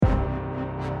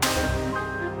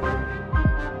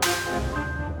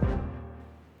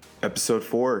Episode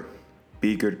 4,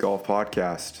 Be Good Golf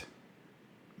Podcast.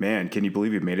 Man, can you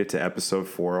believe we made it to episode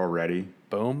 4 already?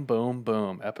 Boom, boom,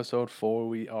 boom. Episode 4,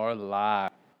 we are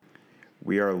live.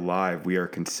 We are live. We are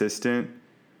consistent.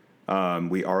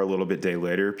 We are a little bit day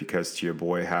later because your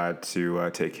boy had to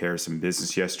take care of some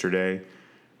business yesterday.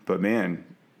 But man,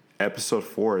 episode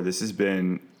 4, this has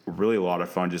been really a lot of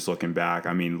fun just looking back.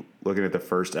 I mean, looking at the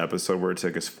first episode where it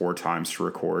took us 4 times to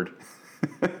record.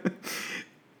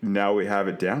 Now we have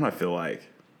it down, I feel like.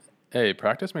 Hey,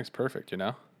 practice makes perfect, you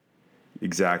know?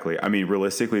 Exactly. I mean,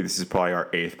 realistically, this is probably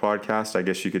our 8th podcast, I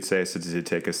guess you could say, since it did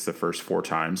take us the first 4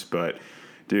 times. But,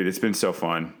 dude, it's been so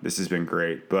fun. This has been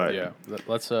great. But yeah,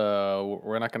 let's.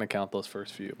 We're not going to count those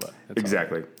first few, but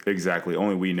exactly.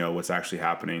 Only we know what's actually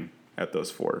happening at those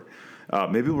 4.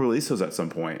 Maybe we'll release those at some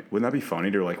point. Wouldn't that be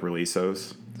funny to like release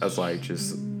those as like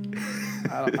just?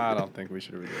 I don't think we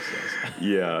should release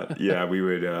those. Yeah, we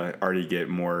would already get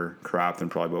more crap than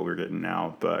probably what we're getting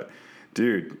now. But,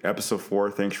 dude, episode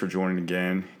 4, thanks for joining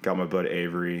again. Got my bud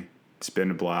Avery. It's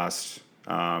been a blast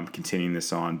continuing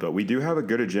this on. But we do have a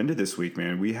good agenda this week,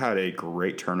 man. We had a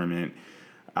great tournament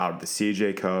out of the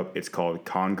CJ Cup. It's called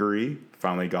Congaree.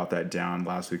 Finally got that down.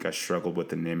 Last week I struggled with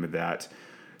the name of that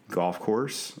golf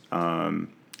course.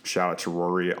 Shout out to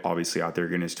Rory, obviously out there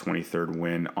getting his 23rd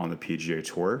win on the PGA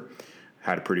Tour.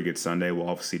 Had a pretty good Sunday. We'll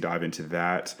obviously dive into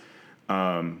that.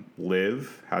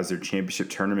 Liv has their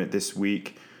championship tournament this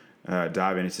week.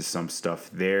 Diving into some stuff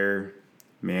there.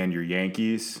 Man, your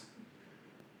Yankees.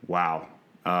 Wow.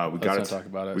 Let's not talk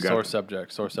about it. Sore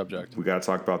subject. We got to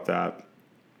talk about that.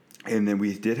 And then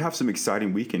we did have some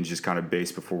exciting weekends just kind of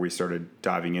based before we started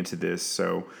diving into this.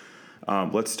 So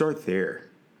let's start there.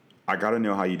 I got to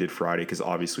know how you did Friday because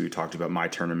obviously we talked about my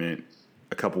tournament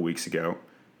a couple weeks ago.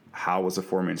 How was the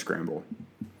 4-man scramble?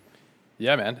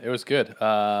 Yeah, man, it was good.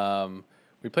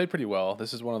 We played pretty well.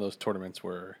 This is one of those tournaments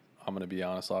where I'm going to be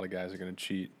honest, a lot of guys are going to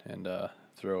cheat and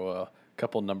throw a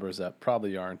couple numbers that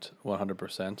probably aren't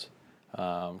 100%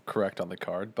 correct on the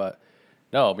card. But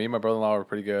no, me and my brother-in-law were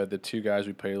pretty good. The 2 guys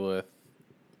we played with,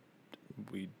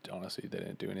 we honestly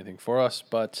didn't do anything for us.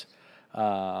 But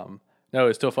no, it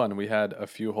was still fun. We had a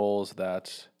few holes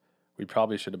that we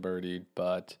probably should have birdied,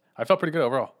 but I felt pretty good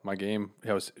overall. My game,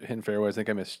 I was hitting fairways. I think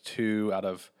I missed 2 out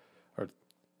of, or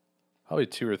probably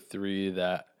 2 or 3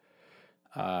 that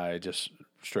I just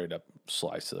straight up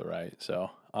sliced to the right.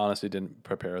 So honestly, didn't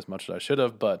prepare as much as I should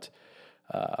have, but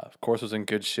course was in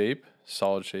good shape,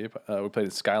 solid shape. We played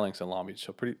at Skylinks in Long Beach,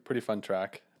 so pretty fun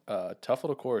track. Tough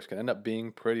little course, can end up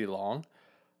being pretty long,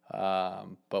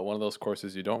 but one of those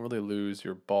courses you don't really lose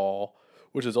your ball,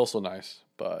 which is also nice.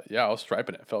 But yeah, I was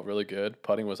striping it. Felt really good.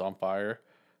 Putting was on fire.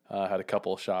 Had a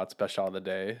couple of shots, best shot of the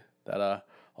day that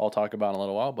I'll talk about in a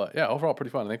little while. But yeah, overall pretty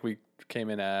fun. I think we came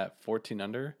in at 14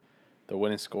 under. The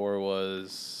winning score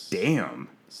was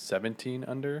 17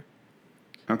 under.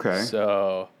 Okay.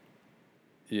 So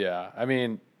yeah, I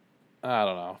mean, I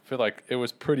don't know. I feel like it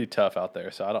was pretty tough out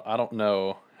there. So I don't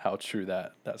know how true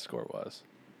that score was.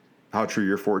 How true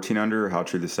your 14 under or how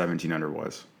true the 17 under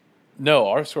was? No,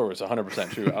 our score was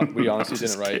 100% true. We honestly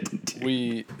didn't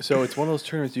write. So it's one of those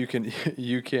tournaments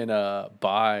you can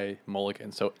buy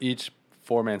mulligans. So each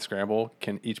 4-man scramble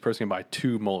each person can buy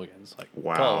 2 mulligans. Like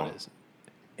wow, it is.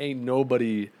 Ain't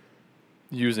nobody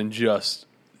using just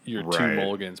your 2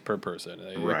 mulligans per person.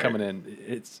 They're coming in.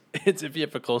 It's if you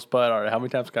have a close putt. All right, how many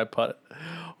times can I putt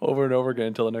over and over again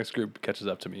until the next group catches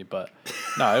up to me? But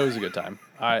no, it was a good time.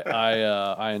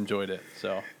 I enjoyed it.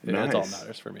 So that's all that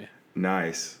matters for me.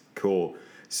 Nice. Cool.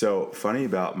 So funny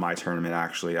about my tournament,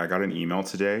 actually, I got an email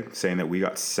today saying that we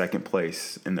got 2nd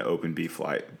place in the Open B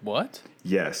flight. What?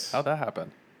 Yes. How'd that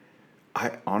happen?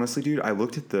 I honestly, dude, I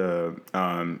looked at the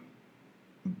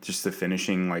just the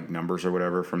finishing like numbers or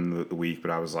whatever from the week,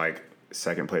 but I was like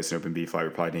 2nd place in Open B flight. We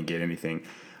probably didn't get anything.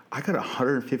 I got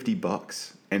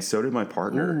 $150, and so did my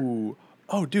partner. Ooh.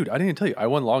 Oh, dude, I didn't tell you. I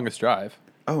won longest drive.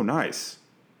 Oh, nice.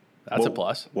 That's a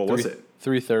plus. What was it?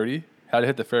 330. Had to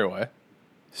hit the fairway.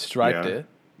 Striped it.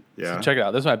 Yeah. So check it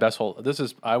out. This is my best hole.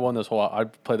 I won this hole. I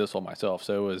played this hole myself.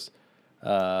 So it was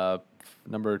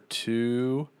number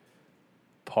 2,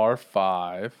 par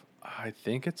 5. I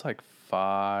think it's like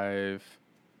 5.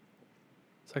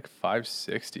 It's like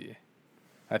 560.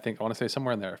 I want to say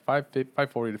somewhere in there.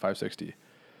 540 to 560.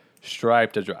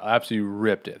 Striped a drive. Absolutely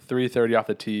ripped it. 330 off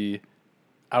the tee.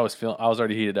 I was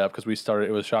already heated up because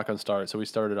it was shotgun start. So we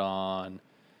started on.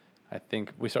 I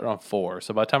think we started on 4.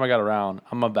 So by the time I got around,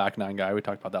 I'm a back 9 guy. We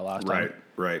talked about that last time.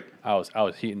 Right. I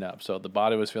was heating up. So the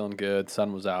body was feeling good.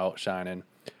 Sun was out, shining.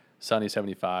 Sunny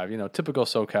 75. Typical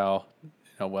SoCal,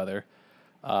 weather.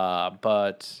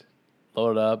 But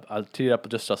loaded up. I teed up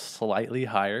just a slightly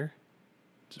higher.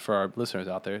 for our listeners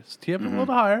out there, tee up a little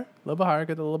bit higher,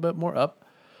 get a little bit more up,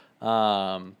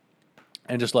 and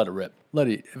just let it rip.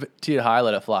 Tee it high,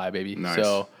 let it fly, baby. Nice.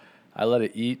 So I let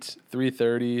it eat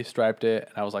 330, striped it,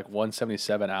 and I was like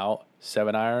 177 out,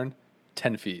 7-iron,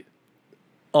 10 feet.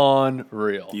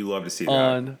 Unreal. You love to see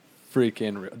that.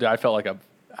 Unfreaking real. Dude, I felt like an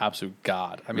absolute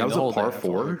god. I mean, that was the whole a par day I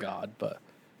felt like 4? a god, but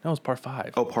no, it was par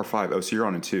 5. Oh, par 5. Oh, so you're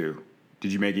on a 2.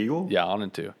 Did you make eagle? Yeah, on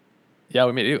and 2. Yeah,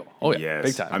 we made eagle. Oh, yeah, yes.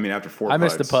 big time. I mean, after 4 I putts.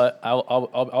 missed the putt.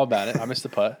 I'll bat it. I missed the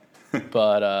putt.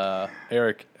 But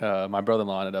Eric, my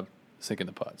brother-in-law, ended up sinking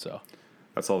the putt, so.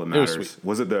 That's all that matters. Was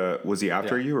sweet. Was he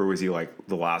after you, or was he like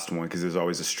the last one? Because there's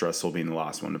always a stressful being the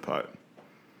last one to putt.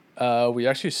 We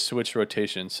actually switched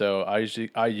rotation, so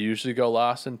I usually go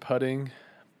last in putting,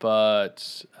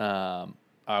 but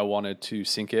I wanted to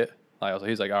sink it.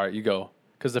 He's like, all right, you go,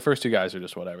 because the first 2 guys are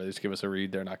just whatever. They just give us a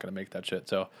read. They're not going to make that shit.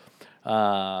 So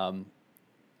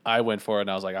I went for it,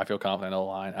 and I was like, I feel confident on the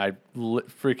line.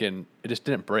 It just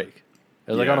didn't break.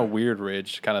 It was like on a weird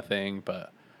ridge kind of thing,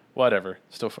 but whatever,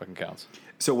 still fucking counts.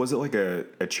 So was it like a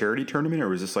charity tournament, or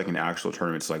was this like an actual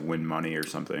tournament to like win money or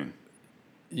something?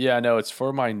 Yeah, no, it's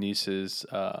for my niece's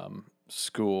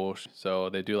school. So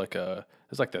they do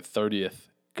it's like the 30th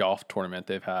golf tournament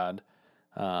they've had.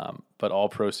 But all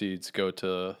proceeds go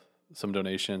to some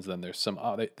donations. Then there's some,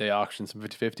 they auction some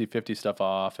 50 stuff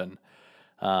off, and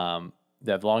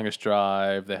they have longest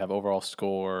drive. They have overall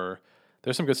score.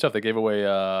 There's some good stuff. They gave away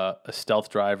a stealth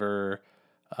driver,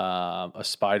 a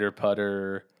spider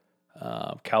putter,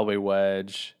 Callaway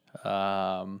wedge,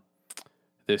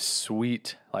 this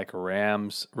sweet like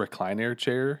Rams recliner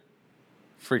chair.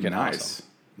 Freaking awesome.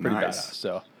 Pretty badass.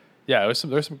 So yeah,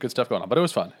 there's some good stuff going on, but it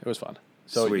was fun.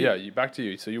 So Sweet. yeah, back to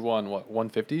you. So you won what,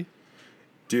 150?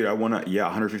 Dude, I won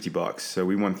 $150. So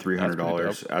we won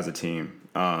 $300 as a team.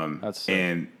 That's sick.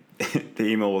 And the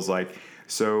email was like,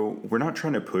 so we're not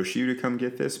trying to push you to come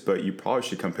get this, but you probably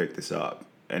should come pick this up.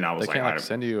 And I was they can't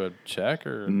send you a check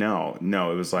or no,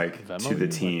 it was like Venmo to the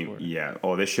you? team. Yeah.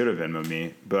 Oh, they should have Venmoed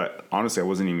me, but honestly, I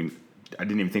didn't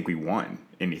even think we won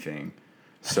anything.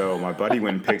 So my buddy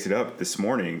went and picked it up this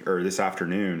morning or this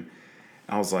afternoon.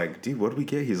 I was like, dude, what did we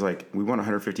get? He's like, we won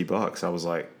 $150. I was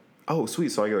like, oh,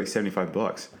 sweet. So I get like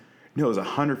 $75. No, it was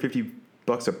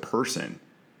 $150 a person.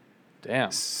 Damn.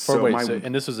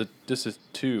 And this is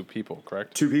 2 people,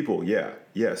 correct? 2 people. Yeah.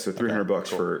 Yeah. So $300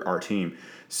 for our team.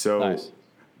 So nice.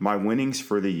 My winnings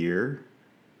for the year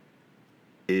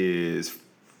is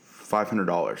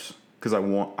 $500 because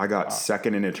I got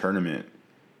second in a tournament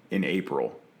in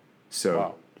April.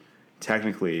 So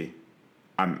technically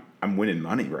I'm winning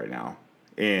money right now,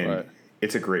 and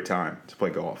it's a great time to play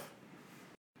golf.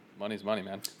 Money's money,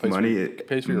 man.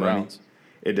 Pays for your rounds.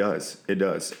 It does.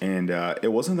 And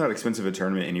it wasn't that expensive a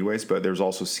tournament anyways, but there's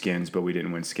also skins, but we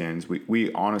didn't win skins.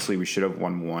 We honestly, we should have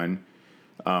won one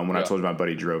when I told you my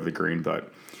buddy drove the green,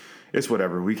 but it's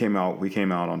whatever. We came out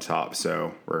on top,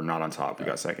 so we're not on top. We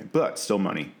got second, but still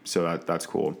money. So that's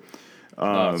cool.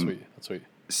 That's sweet.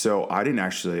 So I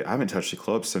haven't touched the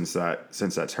club since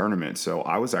that tournament. So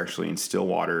I was actually in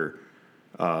Stillwater,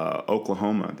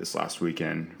 Oklahoma this last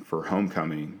weekend for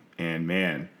homecoming. And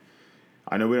man,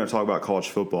 I know we don't talk about college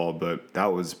football, but that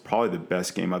was probably the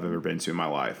best game I've ever been to in my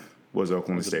life. Was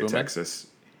Oklahoma State, Texas.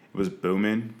 It was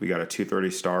booming. We got a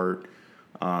 2:30 start.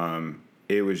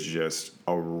 It was just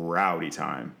a rowdy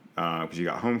time because you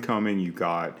got homecoming, you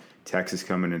got Texas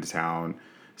coming into town.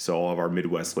 So all of our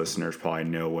Midwest listeners probably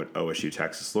know what OSU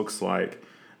Texas looks like.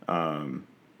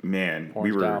 Man,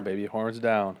 horns down, baby, horns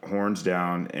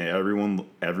down, and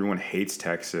everyone hates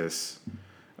Texas.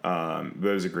 But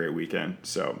it was a great weekend.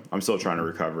 So I'm still trying to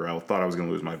recover. I thought I was going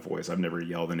to lose my voice. I've never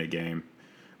yelled in a game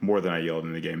more than I yelled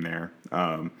in the game there.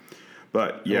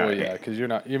 But yeah, because you're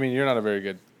not a very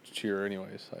good cheerer,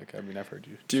 anyways. Like, I mean, I've heard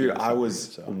you. Dude, I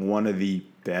was one of the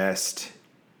best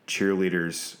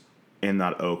cheerleaders in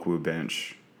that Oakwoo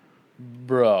bench.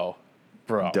 Bro.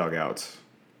 Dugouts.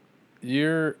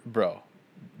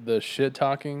 The shit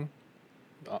talking,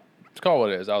 let's call it what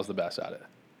it is. I was the best at it.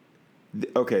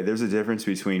 Okay, there's a difference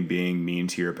between being mean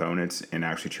to your opponents and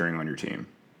actually cheering on your team.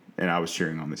 And I was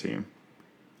cheering on the team.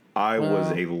 I was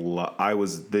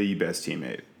the best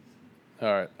teammate. All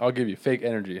right, I'll give you fake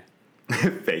energy.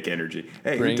 Fake energy.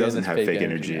 Hey, who doesn't have fake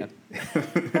energy?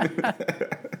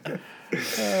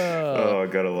 Oh,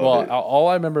 gotta love it. Well, all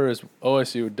I remember is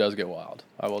OSU does get wild.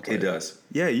 I will tell you. It does.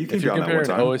 Yeah, you can if you're that one comparing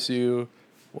time.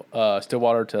 OSU,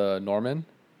 Stillwater to Norman,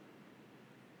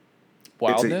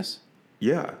 wildness.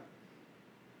 Yeah.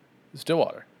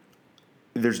 Stillwater.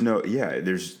 There's no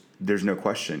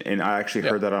question. And I actually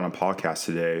heard that on a podcast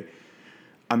today.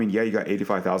 I mean, yeah, you got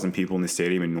 85,000 people in the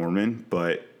stadium in Norman,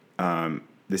 but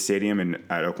the stadium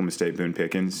at Oklahoma State Boone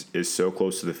Pickens is so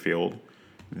close to the field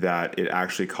that it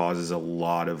actually causes a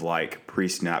lot of like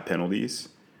pre-snap penalties.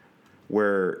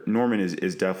 Where Norman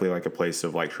is definitely like a place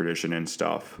of like tradition and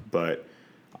stuff, but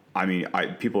I mean,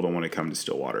 people don't want to come to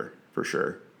Stillwater for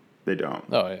sure. They don't.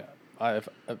 Oh yeah,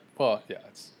 well yeah,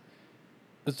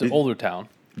 it's an older town.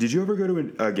 Did you ever go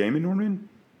to a game in Norman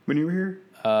when you were here?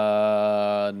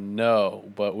 No,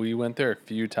 but we went there a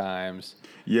few times.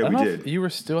 Yeah, we did. You were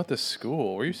still at the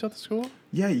school. Were you still at the school?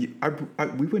 Yeah,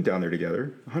 we went down there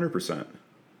together, 100%.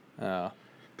 Oh.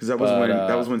 Because that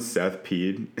was when Seth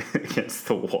peed against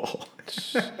the wall.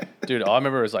 Dude, all I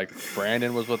remember is like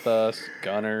Brandon was with us,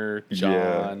 Gunner,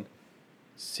 John,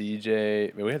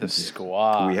 CJ. I mean, we had a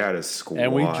squad. We had a squad.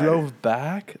 And we drove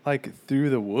back like through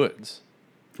the woods.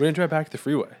 We didn't drive back to the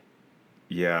freeway.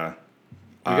 Yeah.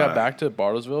 We got back to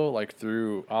Bartlesville like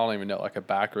through, I don't even know, like a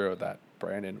back road that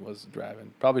Brandon was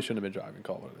driving. Probably shouldn't have been driving,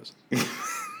 call it what it is.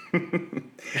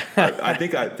 I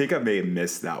think I may have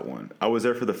missed that one. I was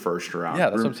there for the first round. Yeah,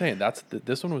 that's what I'm saying.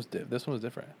 This one was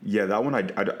different. Yeah, that one.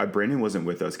 Brandon wasn't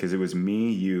with us because it was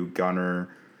me, you, Gunner.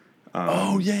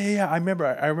 Yeah. I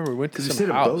remember. We went to some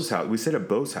house. We stayed at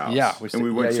Bo's house. Yeah,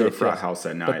 we went to a frat house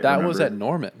that night. But that was at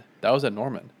Norman. That was in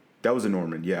Norman.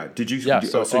 Yeah. Did you? Yeah.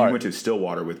 So you went to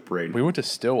Stillwater with Braden. We went to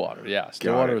Stillwater. Yeah,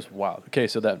 Stillwater was wild. Okay,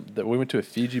 so that we went to a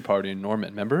Fiji party in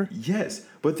Norman. Remember? Yes,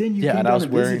 but then you came down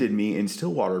and visited me in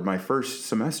Stillwater my first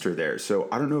semester there. So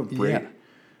I don't know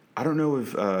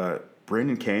if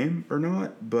Brandon came or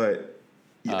not, but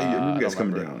I remember you guys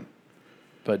coming down.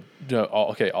 But no,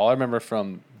 all I remember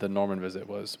from the Norman visit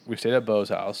was we stayed at Bo's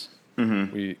house.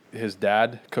 Mm-hmm. His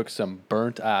dad cooked some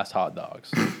burnt ass hot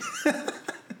dogs.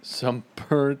 Some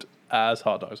burnt ass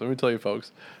hot dogs. Let me tell you,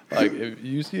 folks. Like, if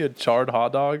you see a charred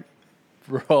hot dog,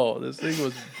 bro, this thing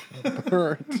was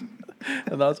burnt,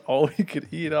 and that's all we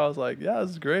could eat. I was like, yeah,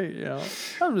 this is great.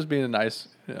 I'm just being a nice,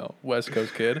 West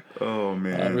Coast kid. Oh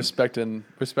man, respecting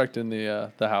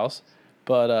the house.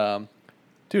 But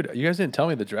dude, you guys didn't tell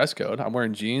me the dress code. I'm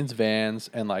wearing jeans, Vans,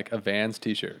 and like a Vans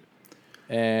t-shirt.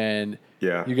 And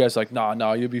you guys like,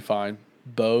 nah, you'll be fine.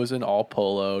 Bo's in all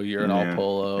polo. You're in all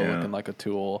polo, looking like a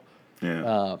tool.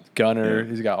 Yeah. Gunner,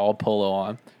 he's got all polo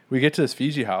on. We get to this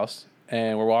Fiji house,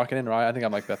 and we're walking in, right? I think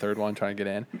I'm like the third one trying to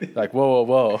get in. Like,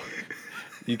 whoa.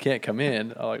 You can't come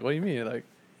in. I'm like, what do you mean? Like,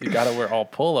 you got to wear all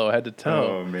polo head to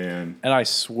toe. Oh, man. And I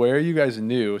swear you guys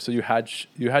knew. So you had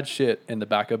shit in the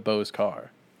back of Bo's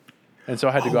car. And so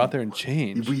I had to go out there and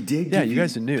change. We did? Yeah, you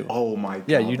guys knew. Oh, my God.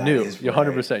 Yeah, you knew. You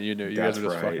 100% you knew. You guys were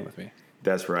just fucking with me.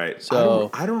 That's right.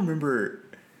 So I don't remember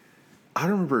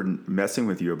messing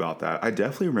with you about that. I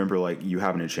definitely remember like you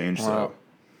having to change though.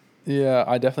 Yeah,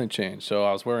 I definitely changed. So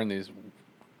I was wearing these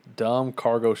dumb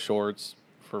cargo shorts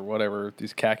for whatever,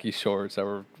 these khaki shorts that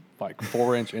were like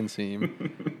 4-inch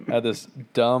inseam. I had this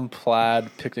dumb plaid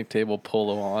picnic table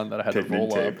polo on that I had to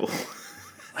roll up.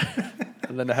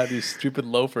 And then I had these stupid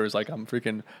loafers like I'm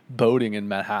freaking boating in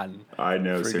Manhattan. I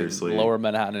know, seriously. Lower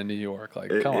Manhattan in New York. Like,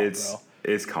 come on, bro.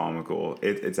 It's comical.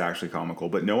 It's actually comical.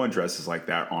 But no one dresses like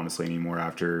that, honestly, anymore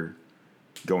after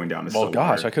going down to Stillwater. Well,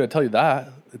 gosh, I could have tell you that.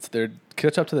 It's their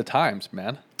catch up to the times,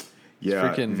 man.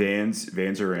 Yeah,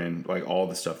 Vans are in. Like, all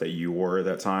the stuff that you wore at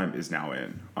that time is now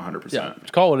in 100%. Yeah,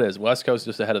 call it what it is. West Coast is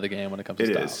just ahead of the game when it comes to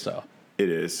style. So it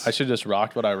is. I should just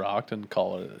rocked what I rocked and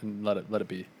call it and let it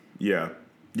be. Yeah.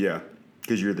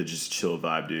 Because you're the just chill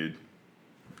vibe, dude.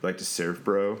 Like to surf,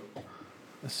 bro.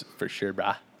 That's for sure,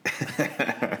 brah.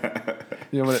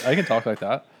 You know what? I can talk like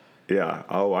that. Yeah.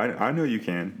 Oh, I know you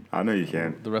can.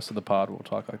 The rest of the pod will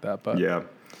talk like that. But yeah,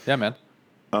 man.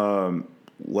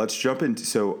 Let's jump into.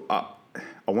 So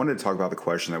I wanted to talk about the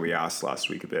question that we asked last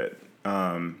week a bit,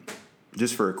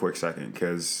 just for a quick second,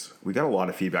 because we got a lot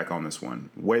of feedback on this one,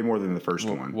 way more than the first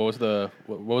one. What was the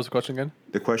question again?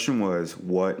 The question was,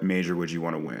 what major would you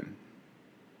want to win?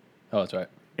 Oh, that's right.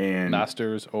 And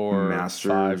Masters or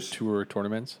 5 tour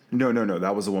tournaments? No.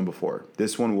 That was the one before.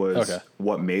 This one was,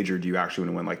 what major do you actually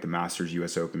want to win, like the Masters,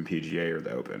 U.S. Open, PGA, or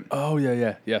the Open? Oh,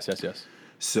 yeah. Yes.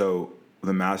 So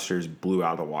the Masters blew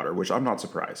out of the water, which I'm not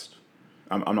surprised.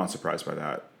 I'm not surprised by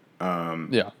that.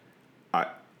 Yeah.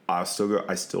 I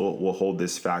still will hold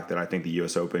this fact that I think the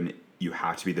U.S. Open, you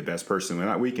have to be the best person in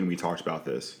that week, and we talked about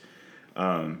this.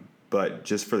 But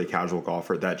just for the casual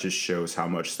golfer, that just shows how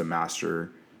much the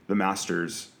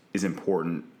Masters is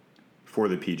important for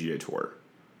the PGA Tour,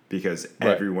 because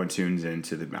everyone tunes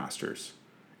into the Masters,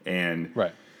 and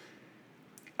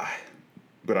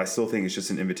but I still think it's just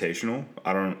an invitational.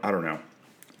 I don't know.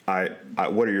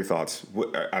 What are your thoughts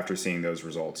after seeing those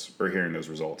results or hearing those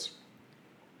results?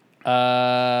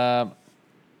 I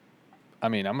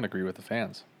mean, I'm gonna agree with the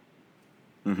fans.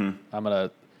 Mm-hmm. I'm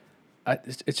gonna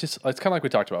it's kind of like we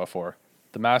talked about before.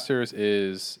 The Masters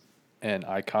is an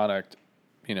iconic,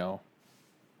 you know.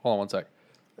 Hold on one sec.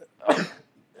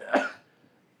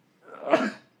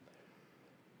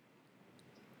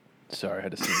 Sorry, I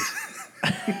had to sneeze.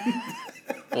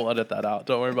 We'll edit that out.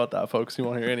 Don't worry about that, folks. You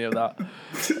won't hear any of that.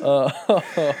 I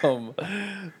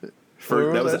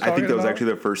think that was actually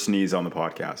the first sneeze on the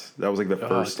podcast. That was like the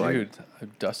first. Dude,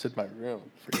 I've dusted my room.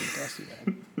 Freaking dusty,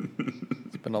 man.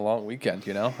 It's been a long weekend,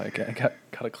 you know. I got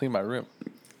to clean my room.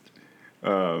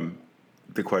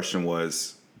 The question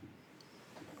was,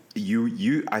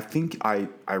 you. I think I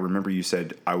remember you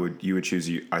said you would choose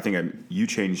you. I think you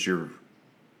changed your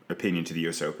opinion to the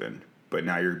U.S. Open, but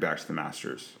now you're back to the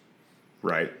Masters,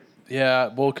 right? Yeah,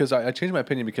 well, because I changed my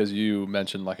opinion because you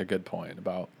mentioned like a good point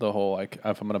about the whole like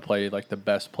if I'm going to play like the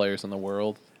best players in the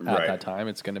world at that time,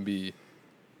 it's going to be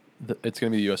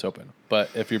the U.S. Open. But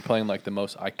if you're playing like the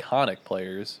most iconic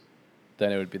players,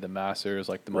 then it would be the Masters,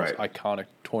 like the most iconic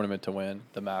tournament to win,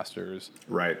 the Masters,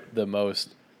 right? The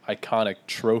most iconic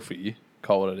trophy,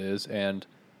 call it is, and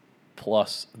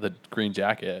plus the green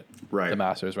jacket, the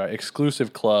Masters, right?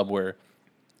 Exclusive club where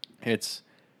it's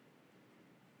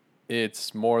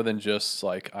more than just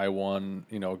like I won,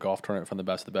 a golf tournament from the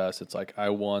best of the best. It's like I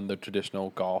won the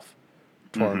traditional golf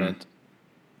tournament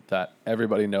that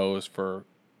everybody knows for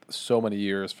so many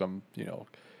years, from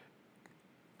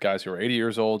guys who are 80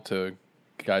 years old to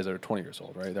guys that are 20 years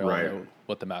old, right? They all know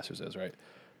what the Masters is, right?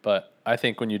 But I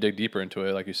think when you dig deeper into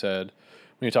it, like you said,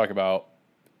 when you talk about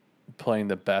playing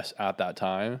the best at that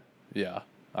time,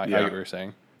 I get what you're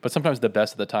saying. But sometimes the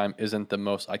best at the time isn't the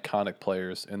most iconic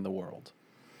players in the world.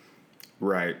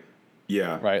 Right.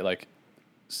 Yeah. Right. Like,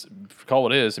 call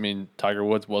what it is. I mean, Tiger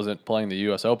Woods wasn't playing the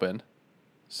U.S. Open,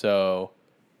 so,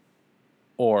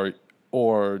 or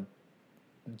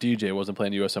DJ wasn't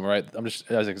playing the U.S. Open, right? I'm just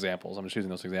using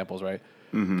those examples, right?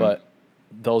 Mm-hmm. But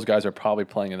those guys are probably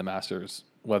playing in the Masters,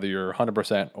 whether you're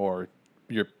 100% or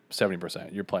you're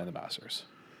 70%. You're playing the Masters.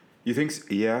 You think?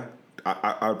 Yeah,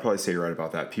 I would probably say you're right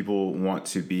about that. People want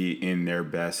to be in their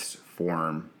best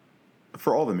form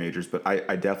for all the majors, but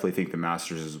I definitely think the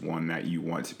Masters is one that you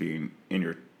want to be in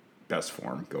your best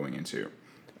form going into.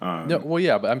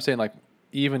 But I'm saying like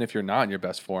even if you're not in your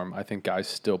best form, I think guys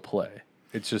still play.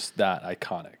 It's just that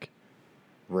iconic.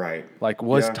 Right. Like,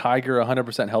 was Tiger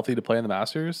 100% healthy to play in the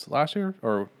Masters last year,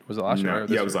 or was it last year?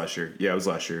 Yeah, it was last year. Yeah, it was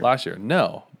last year. Last year,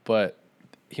 no, but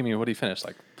what did he finish,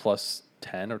 like plus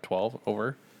 10 or 12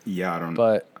 over? Yeah, I don't know.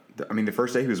 But I mean, the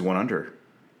first day he was 1 under.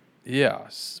 Yeah,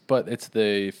 but it's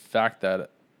the fact that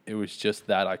it was just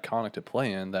that iconic to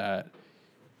play in that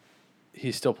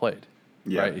he still played.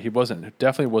 Yeah. Right? He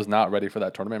definitely was not ready for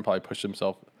that tournament. Probably pushed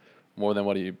himself more than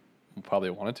what he probably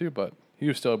wanted to, but he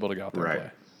was still able to get out there and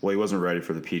play. Well, he wasn't ready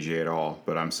for the PGA at all,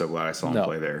 but I'm so glad I saw him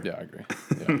play there. Yeah, I agree.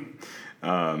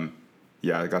 Yeah.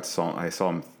 I saw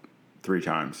him 3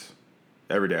 times.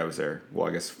 Every day I was there. Well,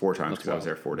 I guess 4 times because I was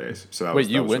there 4 days. So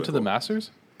you went to the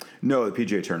Masters? No, the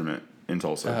PGA tournament in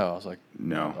Tulsa. Oh, I was like,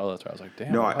 no. Oh, that's right. I was like,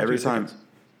 damn. No, every time.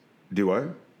 Do what? I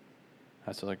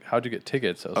was like, how'd you get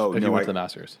tickets? You went to the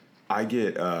Masters. I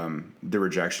get the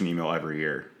rejection email every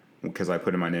year because I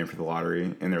put in my name for the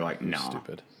lottery, and they're like, "No,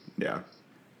 stupid." Yeah,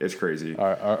 it's crazy.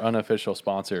 Our unofficial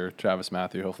sponsor, Travis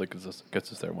Matthew, hopefully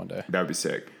gets us there one day. That'd be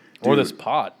sick. Dude, or this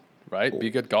pot, right? Be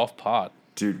good golf pot.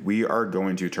 Dude, we are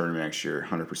going to a tournament next year,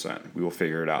 100%. We will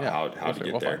figure it out how to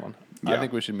get there. Find one. Yeah. I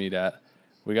think we should meet at.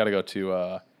 We got to go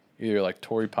to either like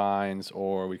Torrey Pines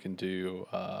or we can do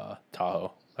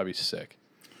Tahoe. That'd be sick.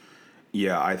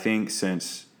 Yeah, I think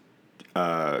since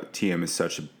TM is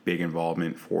such a big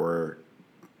involvement for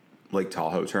Lake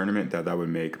Tahoe tournament, that would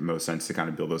make most sense to kind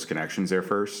of build those connections there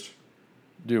first.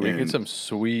 Dude, we get some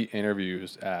sweet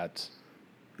interviews at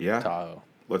Tahoe.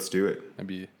 Let's do it.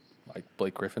 Maybe like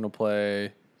Blake Griffin will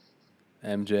play,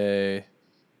 MJ.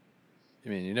 I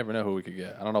mean, you never know who we could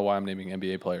get. I don't know why I'm naming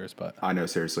NBA players, but I know,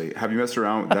 seriously. Have you messed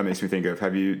around? That makes me think of.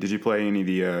 Did you play any of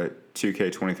the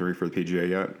 2K23 for the PGA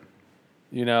yet?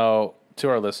 To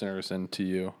our listeners and to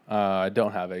you, I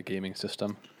don't have a gaming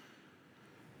system.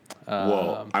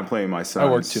 Well, I'm playing my son's.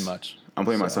 I work too much. I'm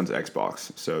playing my son's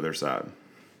Xbox, so there's that.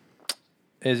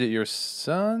 Is it your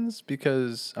son's?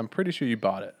 Because I'm pretty sure you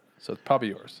bought it, so it's probably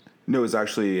yours. No, it was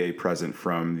actually a present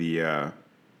from the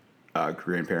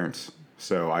grandparents.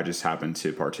 So I just happened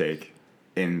to partake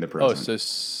in the present. Oh,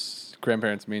 so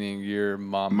grandparents meaning your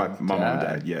mom My and dad? Mom and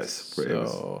dad, yes.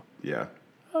 So, yeah.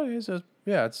 Oh,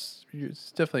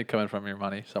 it's definitely coming from your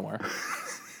money somewhere.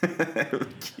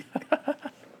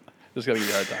 Just got to give you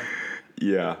a hard time.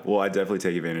 Yeah, well, I definitely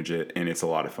take advantage of it, and it's a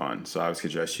lot of fun. So I would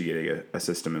suggest you getting a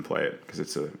system and play it because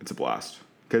it's a blast.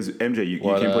 Because MJ, you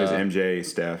can play as MJ,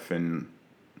 Steph, and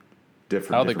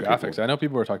different. How are the different graphics? people. I know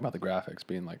people were talking about the graphics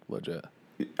being like legit.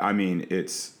 I mean,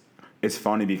 it's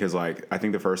funny because like I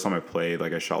think the first time I played,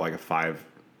 like I shot like a 5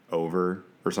 over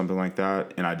or something like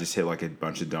that, and I just hit like a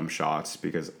bunch of dumb shots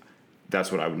because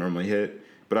that's what I would normally hit,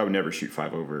 but I would never shoot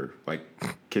 5 over like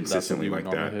consistently like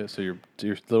that. Hit? So you're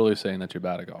literally saying that you're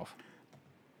bad at golf.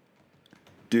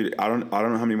 Dude, I don't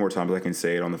know how many more times I can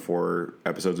say it on the 4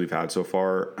 episodes we've had so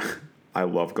far. I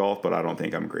love golf, but I don't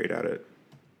think I'm great at it.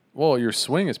 Well, your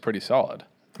swing is pretty solid.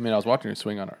 I mean, I was watching your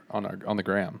swing on the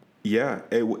gram. Yeah,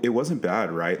 it wasn't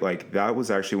bad, right? Like that was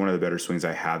actually one of the better swings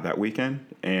I had that weekend,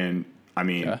 and I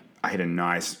mean, I hit a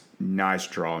nice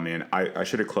draw, man. I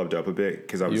should have clubbed up a bit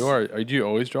because I was. Do you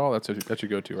always draw? That's your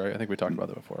go-to, right? I think we talked about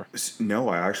that before. No,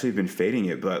 I actually have been fading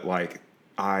it, but like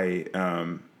I've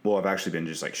actually been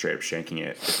just like straight up shanking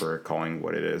it if we're calling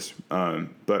what it is.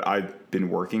 But I've been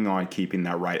working on keeping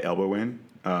that right elbow in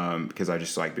because I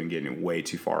just like been getting it way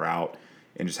too far out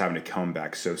and just having to come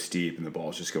back so steep and the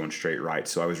ball's just going straight right.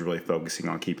 So I was really focusing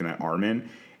on keeping that arm in,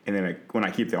 and then when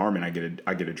I keep the arm in, I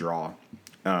get a draw.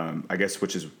 I guess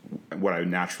which is what I would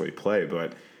naturally play,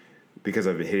 but because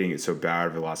I've been hitting it so bad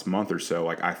over the last month or so,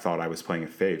 like I thought I was playing a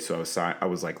fade, so I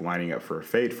was like lining up for a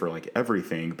fade for like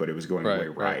everything, but it was going way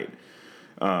right.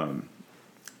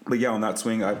 But yeah, on that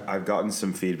swing, I've gotten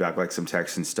some feedback, like some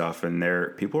texts and stuff, and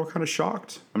people were kind of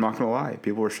shocked. I'm not gonna lie,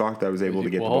 people were shocked that I was able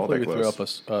to get the ball that close. Hopefully,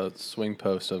 we throw up a swing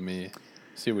post of me.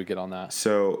 See if we get on that.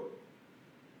 So,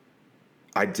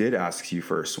 I did ask you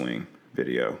for a swing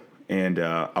video, and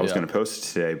I was gonna post it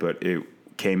today, but it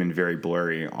came in very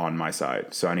blurry on my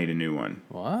side, so I need a new one.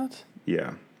 What?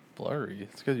 Yeah. Blurry?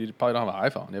 It's because you probably don't have an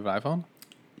iPhone. You have an iPhone?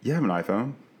 You have an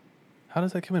iPhone? How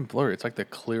does that come in blurry? It's like the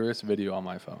clearest video on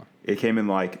my phone. It came in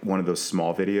like one of those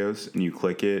small videos, and you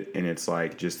click it, and it's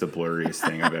like just the blurriest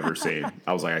thing I've ever seen.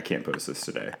 I was like, I can't post this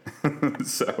today.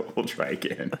 So we'll try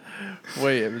again.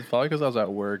 Wait, it was probably because I was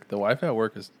at work. The Wi-Fi at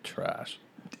work is trash.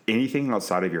 Anything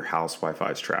outside of your house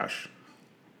Wi-Fi is trash.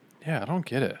 Yeah, I don't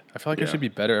get it. I feel like it should be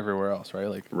better everywhere else, right?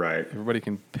 Like, everybody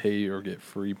can pay or get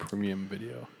free premium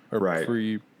video or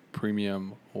free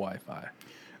premium Wi-Fi.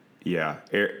 Yeah,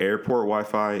 airport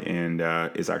Wi-Fi and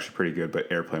is actually pretty good,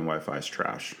 but airplane Wi-Fi is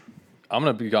trash. I'm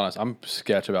gonna be honest. I'm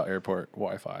sketch about airport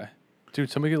Wi-Fi, dude.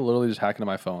 Somebody could literally just hack into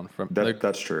my phone from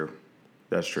that's true.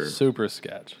 That's true. Super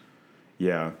sketch.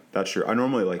 Yeah, that's true. I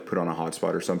normally like put on a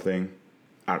hotspot or something.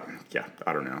 I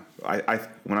don't know. I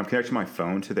when I'm connecting my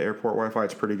phone to the airport Wi-Fi,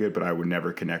 it's pretty good, but I would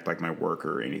never connect like my work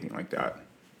or anything like that.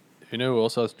 You know who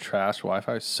also has trash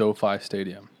Wi-Fi? SoFi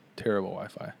Stadium. Terrible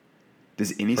Wi-Fi.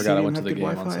 Does any stadium I went have to the good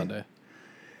game Wi-Fi? on Sunday.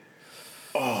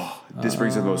 Oh, this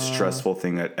brings up the most stressful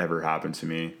thing that ever happened to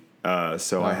me.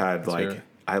 So I had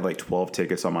like 12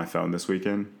 tickets on my phone this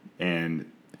weekend,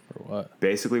 and for what?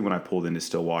 Basically, when I pulled into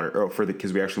Stillwater,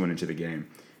 because we actually went into the game,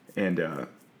 and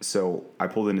so I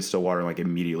pulled into Stillwater and like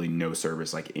immediately no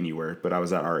service like anywhere. But I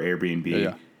was at our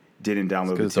Airbnb, didn't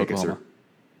download the tickets.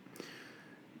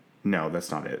 No,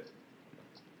 that's not it.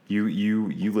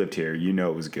 You lived here, you know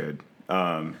it was good.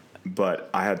 But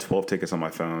I had 12 tickets on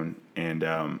my phone, and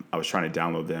I was trying to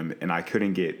download them, and I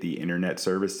couldn't get the internet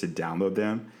service to download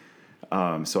them.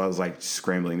 So I was like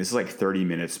scrambling. This is like 30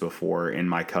 minutes before, and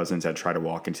my cousins had tried to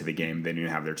walk into the game. They didn't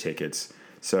have their tickets.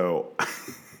 So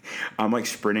I'm like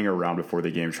sprinting around before the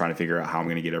game trying to figure out how I'm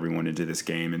going to get everyone into this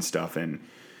game and stuff. And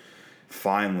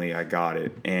finally I got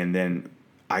it. And then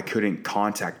I couldn't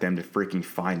contact them to freaking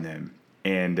find them.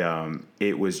 And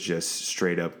it was just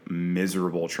straight up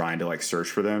miserable trying to like search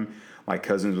for them. My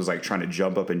cousin was like trying to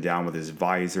jump up and down with his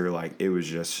visor. Like it was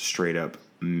just straight up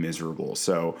miserable.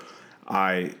 So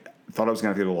I thought I was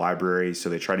going to have to go to the library. So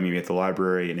they tried to meet me at the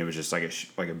library, and it was just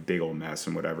like a big old mess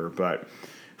and whatever. But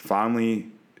finally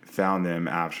found them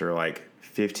after like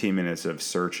 15 minutes of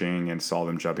searching and saw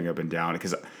them jumping up and down,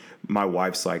 because my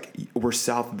wife's like, we're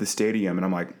south of the stadium, and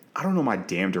I'm like, I don't know my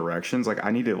damn directions. Like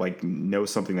I need to like know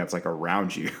something that's like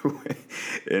around you.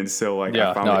 And so like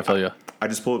I feel you. I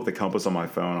just pulled up the compass on my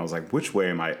phone. I was like, which way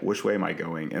am I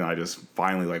going? And I just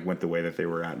finally like went the way that they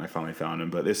were at, and I finally found them.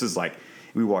 But this is like,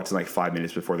 we walked in like 5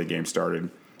 minutes before the game started,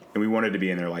 and we wanted to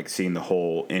be in there like seeing the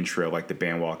whole intro, like the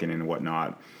band walking in and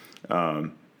whatnot.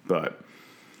 But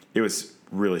it was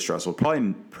really stressful.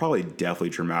 Probably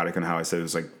definitely dramatic on how I said it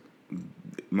was like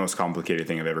most complicated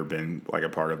thing I've ever been like a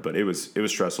part of, but it was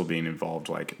stressful being involved,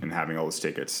 like, and having all those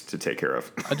tickets to take care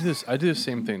of. I do the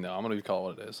same thing though. I'm gonna call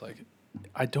it what it is. Like,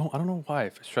 I don't know why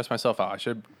I stress myself out. I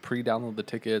should pre-download the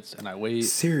tickets and I wait.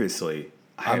 Seriously,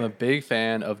 I'm a big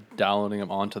fan of downloading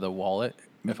them onto the wallet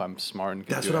if I'm smart and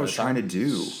can that's what I was trying to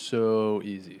do. So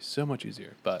easy, so much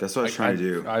easier. But that's what I was trying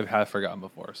to do. I have forgotten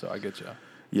before, so I get you.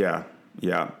 Yeah.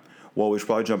 Well, we should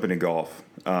probably jump into golf.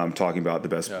 Talking about the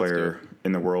best player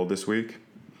in the world this week.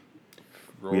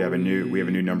 Rory, we have a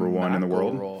new number one in the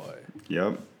world. Roy.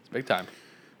 Yep. It's big time.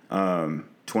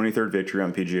 23rd victory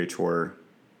on the PGA Tour.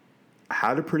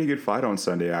 Had a pretty good fight on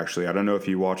Sunday, actually. I don't know if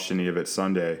you watched any of it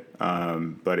Sunday,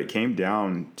 but it came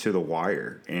down to the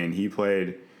wire, and he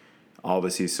played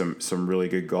obviously some really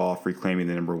good golf, reclaiming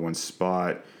the number one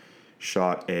spot.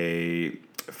 Shot a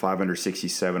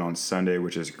 567 on Sunday,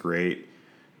 which is great.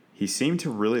 He seemed to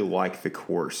really like the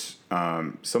course.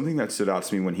 Something that stood out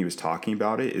to me when he was talking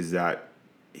about it is that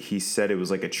he said it was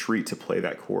like a treat to play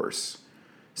that course.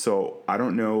 So I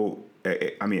don't know.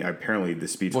 I mean, apparently the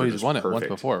speeds were just perfect. Well, he's won it once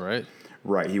before, right?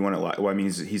 Right. He won it. Well, I mean,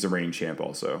 he's a reigning champ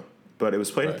also. But it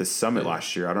was played at the Summit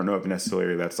last year. I don't know if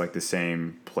necessarily that's like the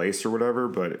same place or whatever,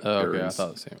 but okay, I thought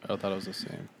it was the same. I thought it was the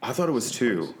same. I thought it was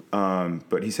too.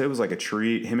 But he said it was like a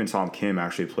treat. Him and Tom Kim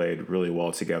actually played really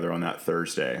well together on that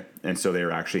Thursday, and so they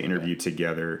were actually interviewed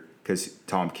together because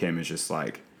Tom Kim is just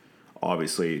like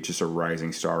obviously just a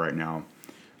rising star right now.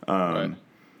 Right.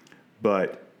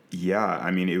 But yeah,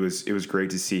 I mean, it was great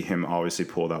to see him obviously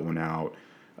pull that one out.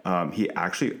 He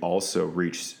actually also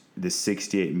reached the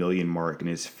 68 million mark in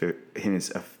his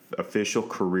official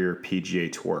career PGA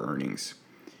Tour earnings.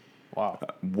 Wow.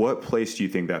 What place do you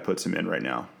think that puts him in right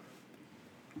now?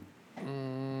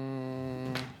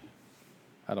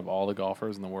 Out of all the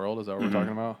golfers in the world, is that what we're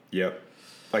talking about? Yep.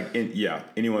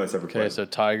 Anyone that's ever played. Okay, so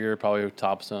Tiger probably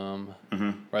tops him.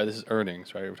 Right, this is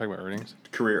earnings, right? We're talking about earnings?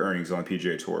 Career earnings on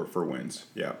PGA Tour for wins,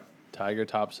 yeah. Tiger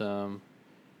tops him.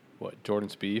 What, Jordan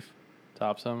Spieth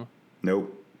tops him?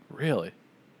 Nope. Really?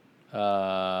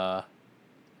 So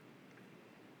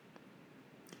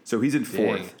he's in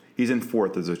fourth. Dang. He's in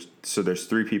fourth. So there's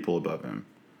three people above him.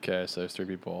 Okay, so there's three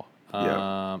people.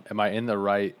 Yeah. Am I in the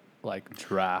right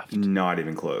draft? Not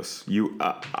even close.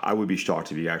 I would be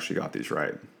shocked if you actually got these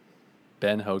right.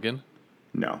 Ben Hogan?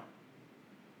 No.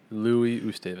 Louis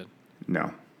Oosthuizen?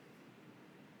 No.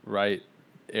 Right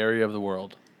area of the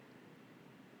world?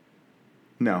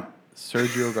 No.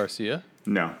 Sergio Garcia?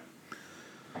 No.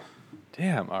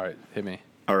 Damn. All right, hit me.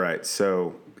 All right,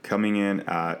 so coming in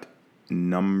at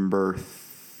number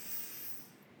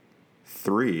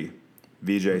 3,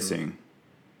 Vijay Singh.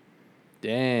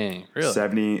 Dang, really?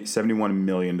 $71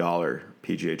 million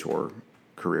PGA Tour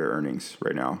career earnings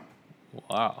right now.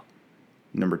 Wow.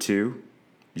 Number 2,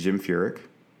 Jim Furyk.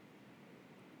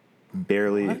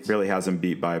 Barely has him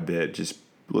beat by a bit. Just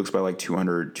looks by like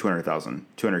 200,000,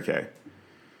 200K.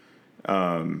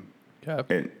 Yeah.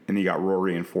 And you got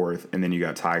Rory in fourth, and then you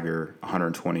got Tiger,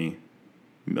 $120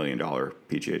 million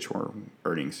PGA Tour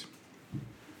earnings.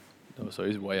 Oh, so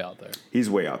he's way out there. He's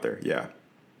way out there, yeah.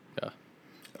 Yeah.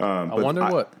 I wonder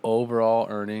what overall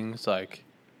earnings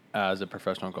as a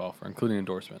professional golfer, including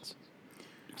endorsements.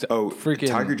 Oh, freaking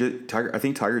Tiger! I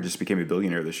think Tiger just became a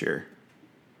billionaire this year.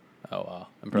 Oh wow,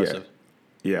 impressive.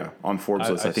 Yeah, on Forbes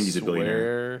list, I think he's a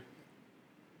billionaire.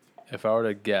 If I were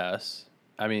to guess,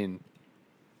 I mean,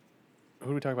 who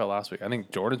did we talk about last week? I think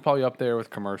Jordan's probably up there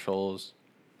with commercials.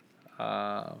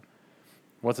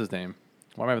 What's his name?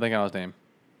 Why am I thinking of his name?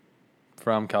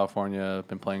 From California,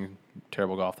 been playing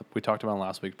terrible golf. We talked about him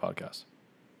last week's podcast.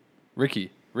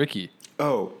 Ricky.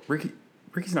 Oh,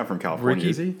 Ricky's not from California,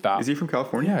 is he? Is he from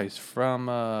California? Yeah, he's from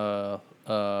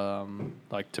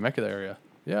Temecula area.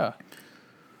 Yeah.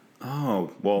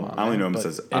 Oh, well, I only know him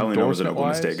as an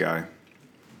Oklahoma State guy.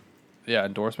 Yeah,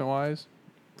 endorsement wise,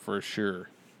 for sure.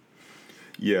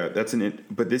 Yeah,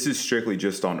 but this is strictly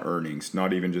just on earnings,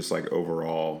 not even just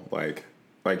overall,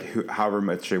 however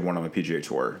much they won on the PGA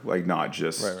Tour, not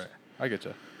just right. I get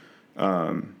you.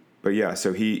 But yeah,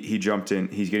 so he jumped in.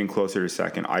 He's getting closer to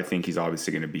second. I think he's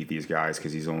obviously going to beat these guys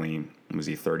because he's only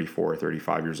 34,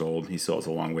 35 years old. He still has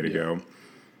a long way to go.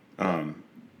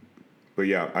 But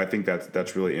yeah, I think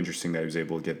that's really interesting that he was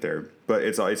able to get there. But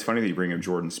it's funny that you bring up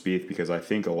Jordan Spieth because I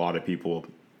think a lot of people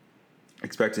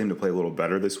expected him to play a little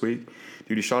better this week.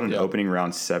 Dude, he shot an opening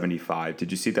round 75.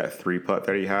 Did you see that 3-putt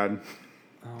that he had?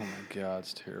 Oh my God,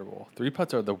 it's terrible.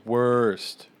 3-putts are the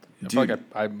worst. I feel like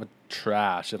I'm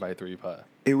trash if I 3-putt.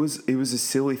 It was a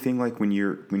silly thing when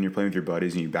you're playing with your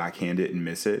buddies and you backhand it and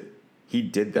miss it. He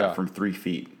did that from 3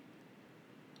 feet.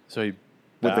 So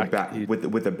with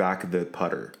the back of the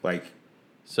putter,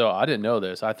 So I didn't know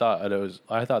this. I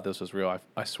thought this was real.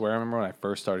 I swear I remember when I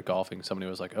first started golfing, somebody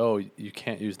was like, "Oh, you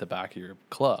can't use the back of your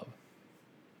club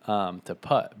to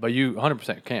putt, but you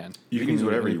 100% can. You can use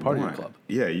whatever you want. Of your club.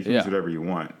 Yeah, you can use whatever you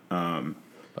want."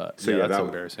 But that's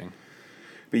embarrassing.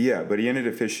 But he ended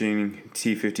up finishing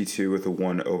T52 with a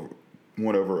 1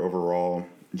 over overall.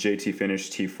 JT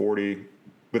finished T40,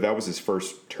 but that was his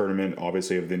first tournament,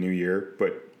 obviously, of the new year.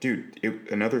 But dude,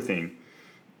 another thing,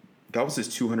 that was his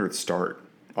 200th start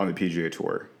on the PGA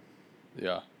Tour.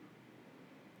 Yeah.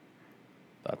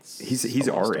 He's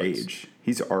our age.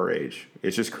 He's our age.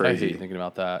 It's just crazy. I hate thinking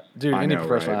about that. Dude, any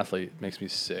professional athlete makes me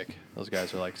sick. Those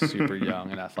guys are like super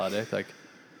young and athletic. Like,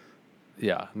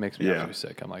 yeah, it makes me absolutely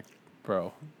sick. I'm like,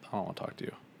 bro, I don't want to talk to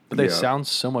you. But they sound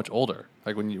so much older.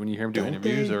 Like when you hear them do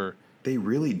interviews or they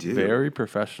really do. Very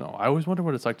professional. I always wonder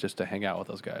what it's like just to hang out with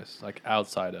those guys, like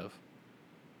outside of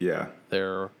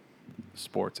their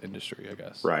sports industry, I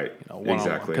guess. Right.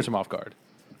 Exactly. Catch them off guard.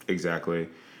 Exactly.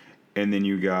 And then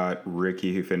you got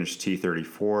Ricky, who finished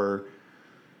T34.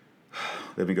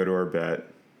 Let me go to our bet.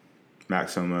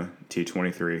 Max Homa,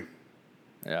 T23.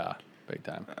 Yeah, big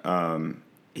time.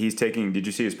 He's taking. Did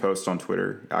you see his post on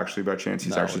Twitter? Actually, by chance,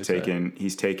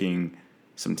 he's taking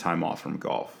some time off from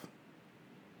golf.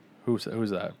 Who's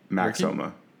that? Max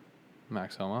Homa.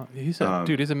 Max Homa. He's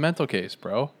a mental case,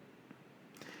 bro.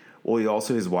 Well,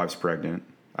 his wife's pregnant.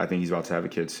 I think he's about to have a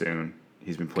kid soon.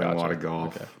 He's been playing a lot of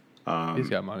golf. Okay. He's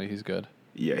got money. He's good.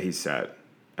 Yeah, he's set.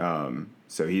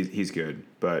 So he's good.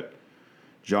 But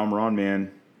John Moran,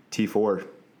 man, T4.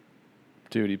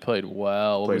 Dude, he played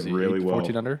well. Played really well.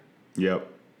 14 under? Yep.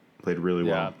 Played really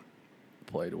well. Yeah,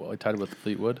 played well. He tied with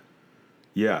Fleetwood.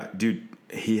 Yeah, dude,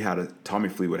 Tommy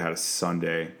Fleetwood had a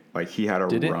Sunday. Like, he had a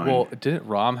run. Well, didn't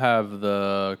Rahm have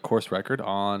the course record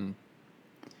on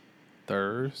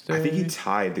Thursday? I think he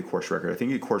tied the course record.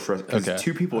 Because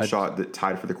two people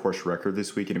tied for the course record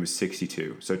this week, and it was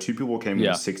 62. So two people came in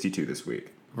with 62 this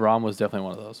week. Rahm was definitely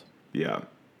one of those. Yeah.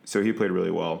 So he played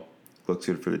really well. Looks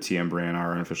good for the TM brand,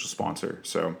 our unofficial sponsor.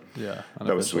 So yeah,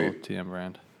 that was sweet. TM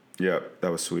brand. Yep,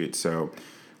 that was sweet. So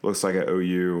looks like I owe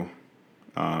you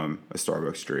a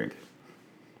Starbucks drink.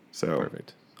 So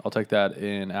perfect. I'll take that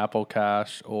in Apple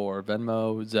Cash or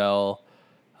Venmo, Zelle,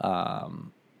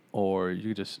 or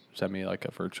you just send me like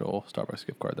a virtual Starbucks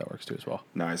gift card. That works too as well.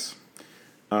 Nice.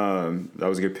 That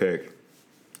was a good pick.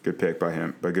 Good pick by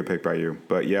him, but good pick by you.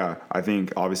 But yeah, I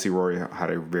think obviously Rory had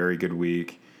a very good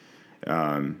week. He's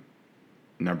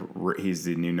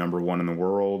the new number one in the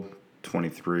world.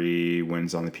 23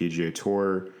 wins on the PGA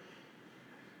Tour.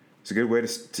 It's a good way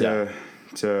to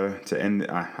end.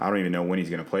 I don't even know when he's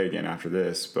going to play again after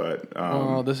this, but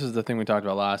this is the thing we talked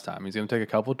about last time. He's going to take a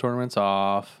couple of tournaments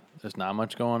off. There's not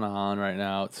much going on right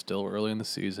now. It's still early in the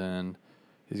season.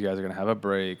 These guys are going to have a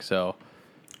break, so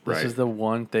this is the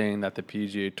one thing that the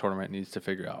PGA tournament needs to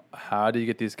figure out. How do you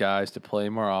get these guys to play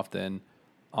more often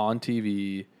on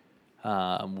TV?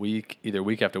 Either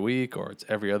week after week or it's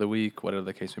every other week, whatever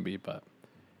the case may be. But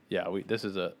yeah, I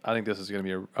think this is going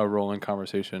to be a rolling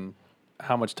conversation.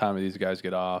 How much time do these guys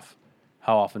get off?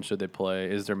 How often should they play?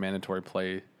 Is there mandatory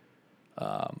play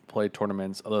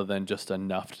tournaments other than just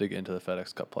enough to get into the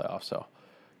FedEx Cup playoffs? So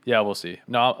yeah, we'll see.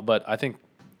 No, but I think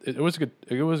it was good.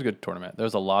 It was a good tournament. There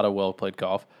was a lot of well played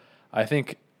golf. I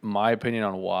think my opinion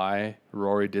on why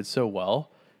Rory did so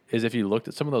well is if you looked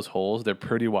at some of those holes, they're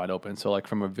pretty wide open. So, like,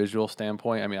 from a visual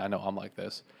standpoint, I mean, I know I'm like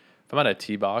this. If I'm at a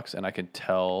tee box and I can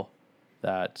tell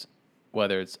that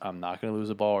whether it's I'm not going to lose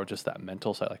a ball or just that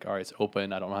mental side, like, all right, it's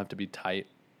open. I don't have to be tight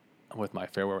with my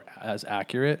fairway as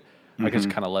accurate. I can just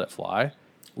kind of let it fly.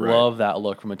 Right. Love that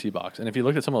look from a tee box. And if you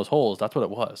look at some of those holes, that's what it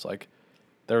was. Like,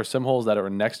 there were some holes that were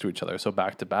next to each other, so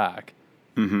back to back.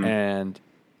 And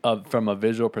from a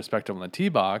visual perspective on the tee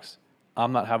box,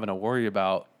 I'm not having to worry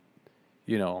about,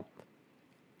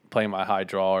 playing my high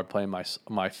draw or playing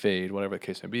my fade, whatever the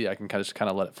case may be. I can just kind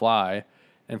of let it fly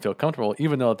and feel comfortable,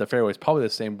 even though the fairway is probably the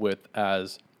same width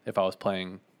as if I was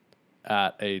playing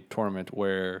at a tournament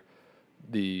where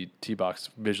the tee box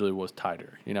visually was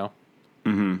tighter,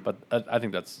 But I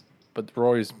think but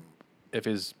Rory's, if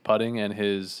his putting and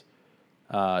his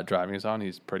driving is on,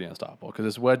 he's pretty unstoppable because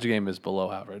his wedge game is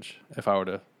below average. If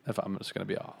I'm just going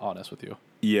to be honest with you.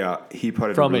 Yeah, he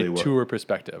putted from really a tour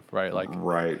perspective, right? Like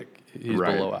he's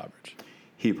below average.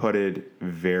 He putted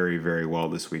very, very well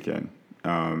this weekend.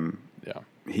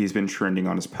 He's been trending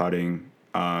on his putting.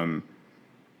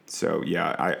 So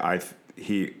yeah, I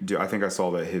think I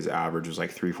saw that his average was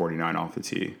like 349 off the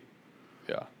tee.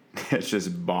 Yeah, it's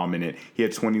just bombing it. He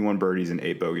had 21 birdies and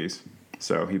 8 bogeys,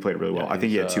 so he played really well. I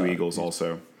think he had 2 eagles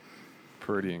also.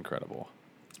 Pretty incredible.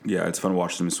 Yeah, it's fun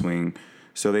watching him swing.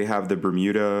 So they have the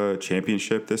Bermuda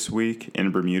Championship this week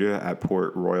in Bermuda at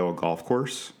Port Royal Golf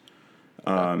Course.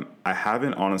 I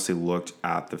haven't honestly looked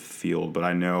at the field, but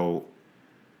I know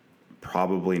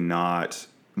probably not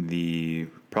the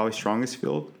strongest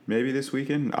field maybe this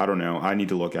weekend. I don't know. I need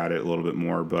to look at it a little bit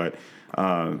more, but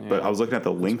I was looking at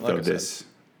the length of this.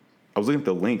 I was looking at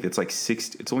the length. It's like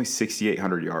it's only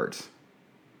 6,800 yards.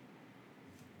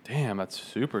 Damn, that's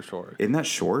super short. Isn't that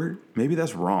short? Maybe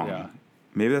that's wrong. Yeah.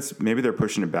 Maybe they're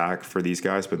pushing it back for these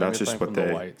guys, but that's just what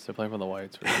the whites. They're playing from the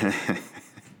whites.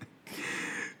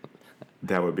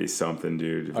 That would be something,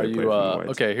 dude. If Are they played you from the whites.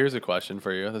 okay? Here's a question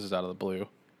for you. This is out of the blue.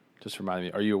 Just remind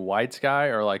me. Are you a whites guy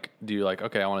or like? Do you like?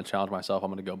 Okay, I want to challenge myself. I'm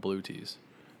going to go blue tees.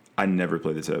 I never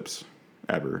play the tips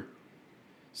ever.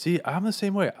 See, I'm the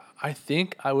same way. I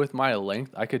think with my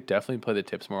length, I could definitely play the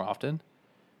tips more often,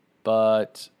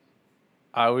 but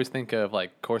I always think of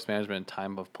like course management and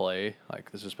time of play. Like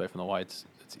let's just play from the whites.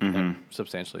 It's like,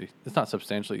 substantially. It's not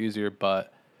substantially easier,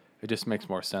 but it just makes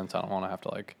more sense. I don't want to have to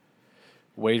like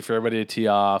wait for everybody to tee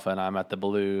off, and I'm at the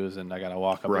blues, and I got to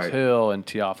walk up this hill and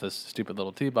tee off this stupid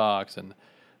little tee box, and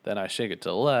then I shake it to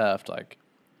the left, like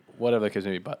whatever the case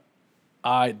may be. But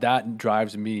that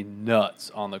drives me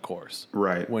nuts on the course.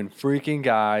 Right. When freaking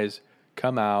guys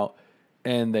come out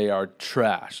and they are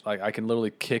trash. Like I can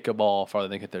literally kick a ball farther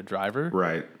than they hit their driver.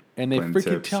 Right. And they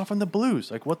freaking tee off from the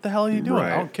blues. Like what the hell are you doing?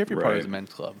 Right. I don't care if you're part of the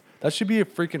men's club. That should be a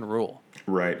freaking rule.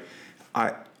 Right.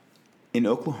 In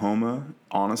Oklahoma,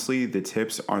 honestly, the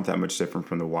tips aren't that much different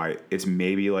from the white. It's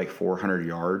maybe like 400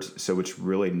 yards, so it's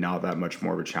really not that much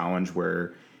more of a challenge.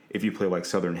 Where if you play like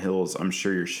Southern Hills, I'm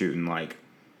sure you're shooting like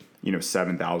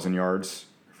 7,000 yards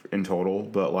in total.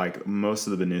 But like most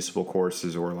of the municipal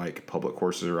courses or like public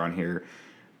courses around here,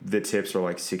 the tips are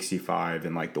like 65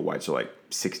 and like the whites are like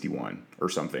 61 or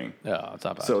something. Yeah, it's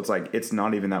not bad. So it's like it's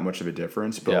not even that much of a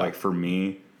difference. But like for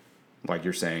me, like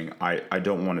you're saying, I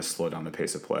don't want to slow down the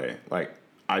pace of play. Like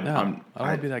I don't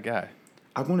want to be that guy.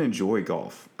 I want to enjoy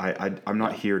golf. I'm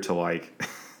not here to like.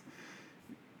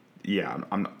 I'm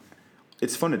not,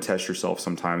 it's fun to test yourself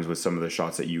sometimes with some of the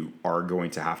shots that you are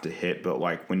going to have to hit, but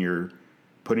like when you're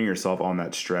putting yourself on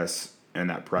that stress and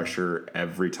that pressure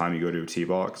every time you go to a tee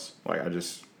box, like that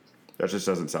just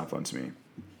doesn't sound fun to me.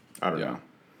 I don't know.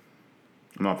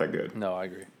 I'm not that good. No, I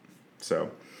agree. So,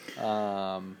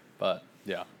 but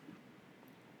yeah.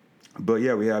 But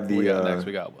yeah, we have the. We got next.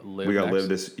 We got Live. We got next. Live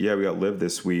this. Yeah, we got Live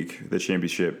this week. The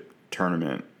championship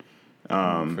tournament.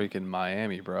 Freaking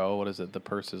Miami, bro. What is it? The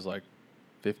purse is like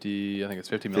 50. I think it's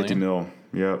 50 million. 50 mil.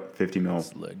 Yep, 50 mil.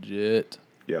 That's legit.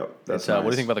 Yep, that's nice. nice. What do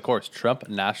you think about the course? Trump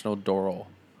National Doral.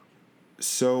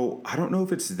 So I don't know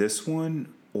if it's this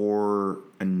one or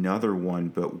another one,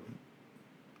 but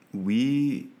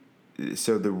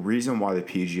so the reason why the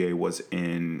PGA was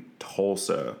in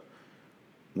Tulsa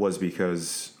was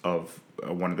because of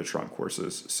one of the Trump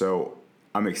courses. So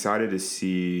I'm excited to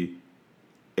see.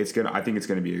 I think it's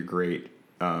gonna be a great,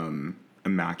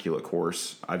 immaculate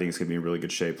course. I think it's gonna be in really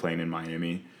good shape playing in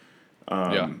Miami.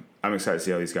 I'm excited to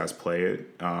see how these guys play it.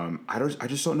 I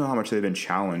just don't know how much they've been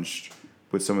challenged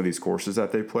with some of these courses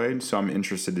that they played. So I'm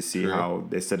interested to see how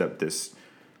they set up this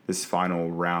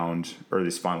final round or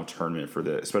this final tournament for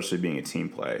especially being a team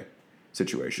play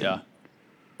situation. Yeah.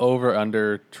 Over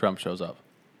under Trump shows up.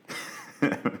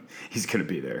 He's gonna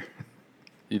be there.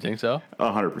 You think so?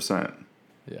 100%.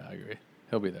 Yeah, I agree.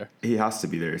 He'll be there. He has to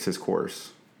be there. It's his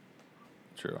course.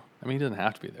 True. I mean, he doesn't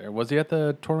have to be there. Was he at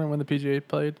the tournament when the PGA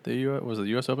played? Was it the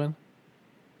U.S. Open?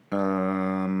 I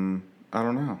don't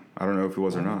know. I don't know if he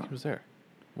was or not. He was there.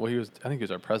 Well, I think he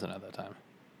was our president at that time.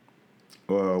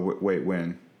 Wait,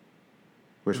 when?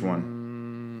 Which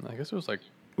one? I guess it was like.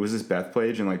 Was this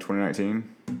Bethpage in like 2019?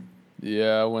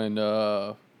 Yeah, when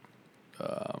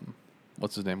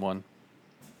what's his name won?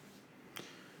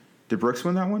 Did Brooks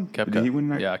win that one? Koepka. Did he win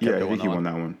that? Yeah, I think he won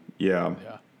that one. Yeah.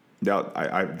 Yeah.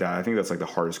 I think that's like the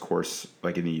hardest course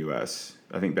like in the U.S.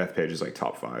 I think Bethpage is like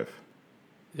top 5.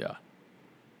 Yeah.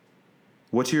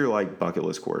 What's your like bucket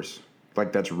list course?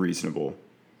 Like that's reasonable.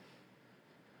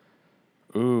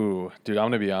 Ooh, dude, I'm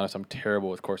gonna be honest. I'm terrible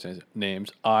with course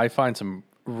names. I find some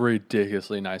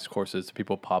ridiculously nice courses that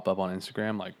people pop up on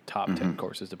Instagram, like top 10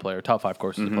 courses to play or top 5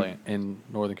 courses to play in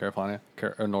Northern California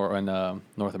or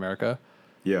North America.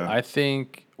 Yeah. I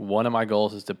think one of my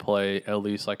goals is to play at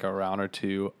least like a round or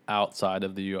two outside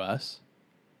of the U.S.,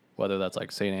 whether that's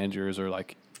like St. Andrews or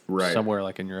like somewhere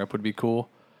like in Europe would be cool.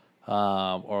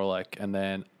 Or like, and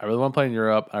then I really want to play in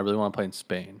Europe. I really want to play in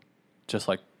Spain. Just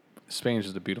like Spain is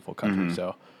just a beautiful country.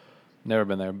 So never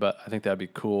been there, but I think that'd be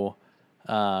cool.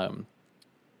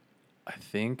 I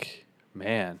think,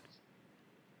 man,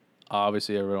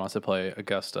 obviously everyone wants to play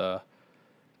Augusta.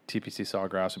 TPC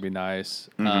Sawgrass would be nice.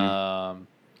 Do you know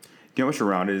how much a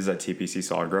round it is at TPC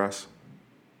Sawgrass?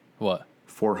 What?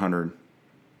 400.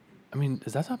 I mean,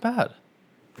 that's not bad.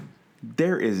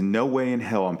 There is no way in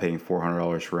hell I'm paying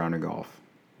 $400 for a round of golf.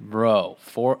 Bro,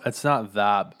 it's not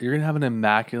that. You're going to have an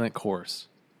immaculate course.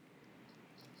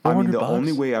 I mean, the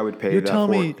only way I would pay You're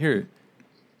telling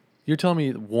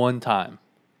me one time.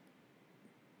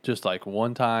 just like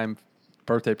one time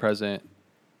birthday present,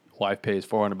 wife pays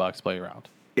 $400, play around.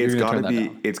 It's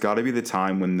got to be the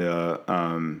time when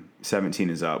the 17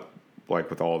 is up, like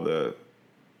with all the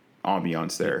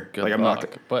ambiance there. Good like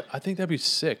luck. But I think that'd be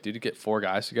sick, dude. To get 4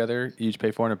 guys together, each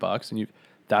pay $400, and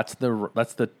that's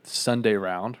the Sunday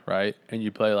round, right? And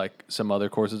you play like some other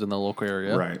courses in the local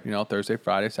area, right? You know, Thursday,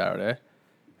 Friday, Saturday,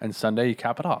 and Sunday you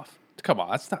cap it off. Come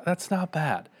on, that's not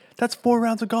bad. That's 4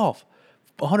 rounds of golf,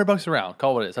 $100 a round.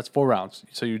 Call it what it is. That's 4 rounds.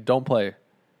 So you don't play.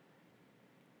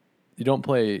 You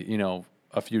know,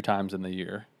 a few times in the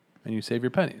year, and you save your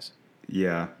pennies.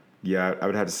 Yeah, I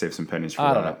would have to save some pennies for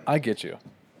I that. don't know. I get you.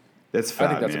 That's fat, I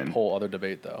think that's man. a whole other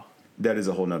debate, though. That is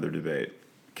a whole nother debate.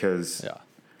 Because, yeah.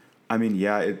 I mean,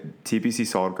 TPC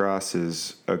Solid Grass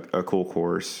is a cool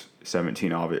course.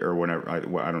 17 or whatever.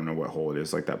 I don't know what hole it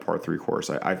is, like that par 3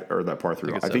 course. Or that par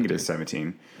 3. I think it is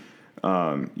 17.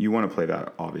 You want to play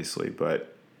that, obviously.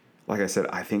 But, like I said,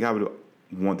 I think I would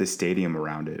want the stadium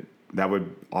around it. That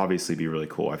would obviously be really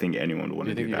cool. I think anyone would want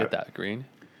to do that. Do you think you hit that green?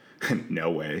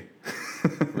 No way.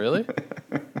 Really?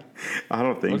 I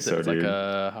don't think so, dude.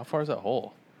 Like how far is that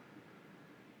hole?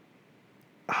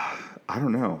 I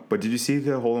don't know. But did you see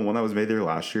the hole in one that was made there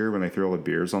last year when they threw all the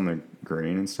beers on the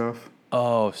green and stuff?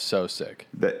 Oh, so sick.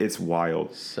 It's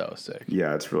wild. So sick.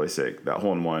 Yeah, it's really sick. That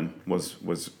hole in one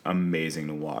was amazing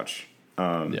to watch.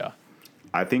 Yeah.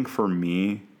 I think for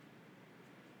me,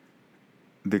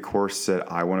 the course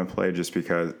that I want to play, just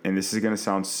because, and this is going to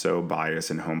sound so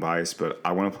biased and home biased, but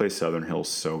I want to play Southern Hills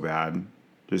so bad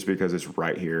just because it's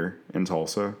right here in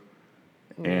Tulsa.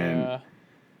 And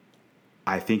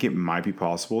I think it might be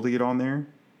possible to get on there,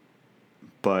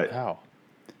 but how?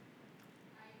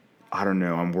 I don't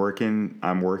know. I'm working the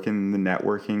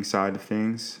networking side of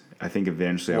things. I think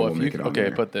eventually I will make it on there.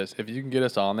 Okay, put this. If you can get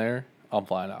us on there, I'm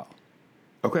flying out.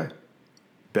 Okay.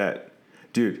 Bet.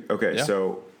 Dude, okay, yeah.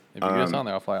 So if you get us on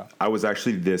there, I'll fly out. I was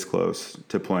actually this close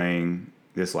to playing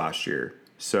this last year.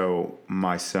 So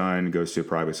my son goes to a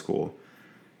private school,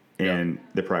 and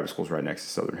the private school's right next to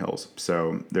Southern Hills.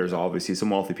 So there's obviously some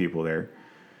wealthy people there.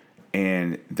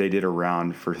 And they did a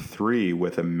round for 3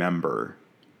 with a member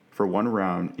for 1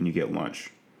 round, and you get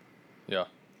lunch. Yeah.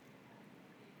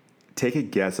 Take a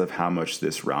guess of how much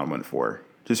this round went for,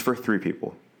 just for 3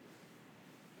 people.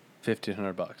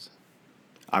 $1,500.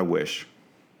 I wish.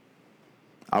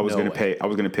 I was going to pay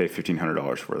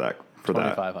 $1,500 for that. For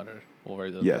 $2,500. We'll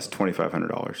raise those. Yes,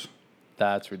 $2,500.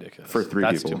 That's ridiculous. For 3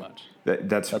 people. That's too much.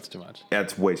 That's too much.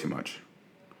 That's way too much.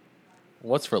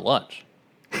 What's for lunch?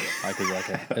 Like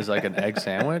is like an egg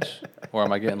sandwich, or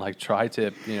am I getting like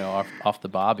tri-tip, off the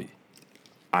bobby?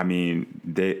 I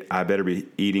mean, I better be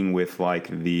eating with like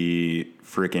the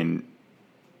freaking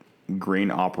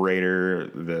green operator,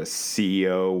 the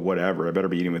CEO, whatever. I better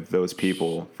be eating with those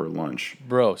people for lunch.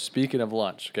 Bro, speaking of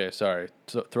lunch, okay, sorry,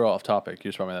 throw off topic.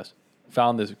 You just told me this.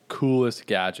 Found this coolest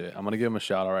gadget. I'm gonna give him a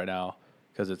shout out right now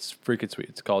because it's freaking sweet.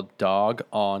 It's called Dog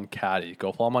on Caddy.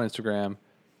 Go follow him on Instagram.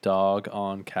 Dog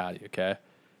on Caddy. Okay,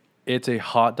 it's a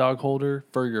hot dog holder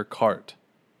for your cart.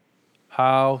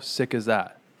 How sick is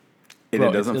that? And bro,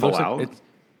 it doesn't fall out.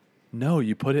 No,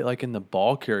 you put it like in the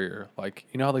ball carrier, like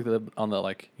how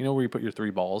like where you put your 3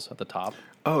 balls at the top.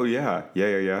 Oh yeah.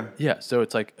 Yeah, so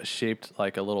it's like shaped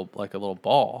like a little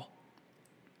ball,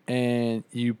 and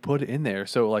you put it in there,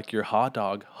 so like your hot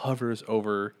dog hovers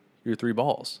over your 3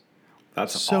 balls.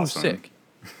 That's so awesome. Sick,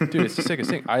 dude. It's the sickest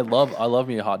thing. I love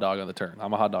me a hot dog on the turn.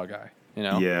 I'm a hot dog guy.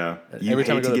 Yeah. Every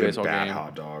time I go to a baseball game,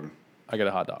 hot dog. I get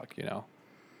a hot dog.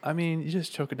 I mean, you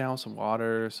just choke it down with some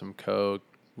water, some Coke,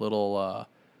 little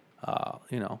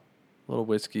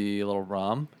whiskey, a little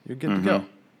rum. You're good to go.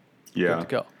 Yeah. Good to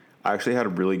go. I actually had a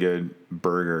really good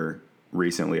burger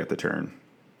recently at the turn,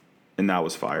 and that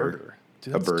was fire. Burger.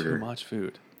 Dude, that's too much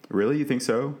food. Really? You think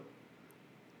so?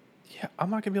 Yeah,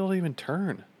 I'm not going to be able to even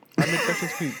turn. I'm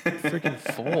expecting to be freaking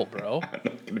full, bro. I'm not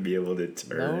going to be able to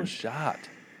turn. No shot.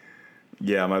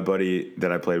 Yeah, my buddy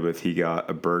that I played with, he got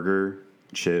a burger,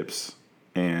 chips,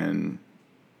 and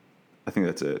I think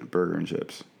that's it. Burger and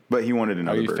chips. But he wanted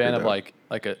another burger. Are you a fan of like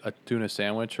a tuna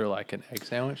sandwich or like an egg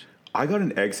sandwich? I got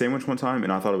an egg sandwich one time,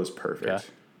 and I thought it was perfect. Okay.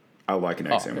 I like an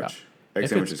egg sandwich. Yeah. Egg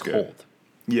sandwich is good. Cold.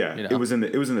 Yeah, it was in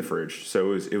the fridge,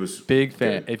 so it was big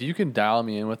fan. Good. If you can dial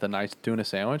me in with a nice tuna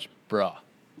sandwich, bruh.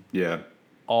 Yeah.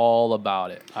 All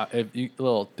about it. If you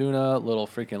little tuna, little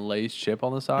freaking Lay's chip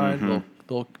on the side,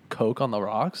 little Coke on the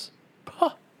rocks.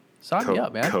 Huh, sign me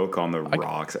up, man. Coke on the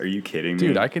rocks. Are you kidding me?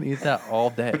 Dude, I can eat that all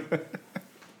day.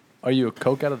 Are you a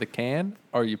Coke out of the can,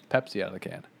 or are you Pepsi out of the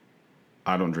can?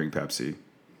 I don't drink Pepsi.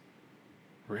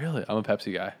 Really? I'm a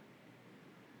Pepsi guy.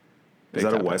 Is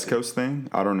that a West Coast thing?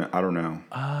 I don't know.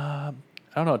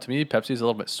 I don't know. To me, Pepsi's a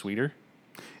little bit sweeter.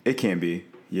 It can be.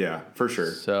 Yeah, for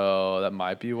sure. So that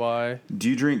might be why. Do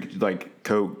you drink like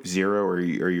Coke Zero or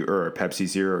a Pepsi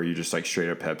Zero, or are you just like straight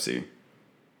up Pepsi?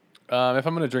 If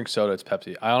I'm gonna drink soda, it's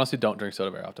Pepsi. I honestly don't drink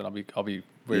soda very often. I'll be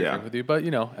very frank with you, but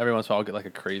every once in a while I'll get like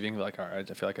a craving. Like, all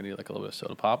right, I feel like I need like a little bit of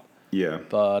soda pop. Yeah.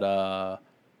 But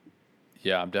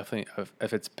yeah, I'm definitely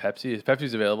if it's Pepsi, if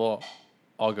Pepsi's available,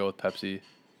 I'll go with Pepsi.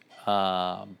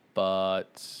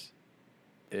 But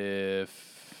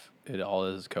if it all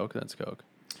is Coke, then it's Coke.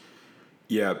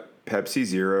 Yeah, Pepsi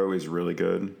Zero is really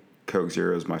good. Coke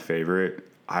Zero is my favorite.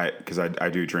 Because I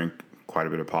do drink quite a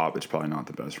bit of pop. It's probably not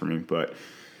the best for me, but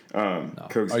No.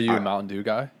 Are you a Mountain Dew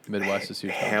guy? Midwest is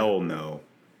huge. Hell no.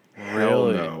 Really?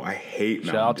 Hell no. I hate Mountain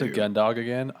Dew. Shout out to Gundog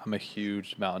again. I'm a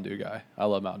huge Mountain Dew guy. I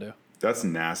love Mountain Dew. That's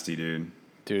nasty, dude.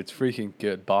 Dude, it's freaking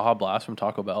good. Baja Blast from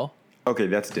Taco Bell. Okay,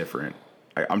 that's different.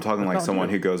 I'm talking like someone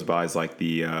who goes by as like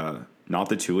the not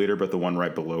the 2-liter, but the one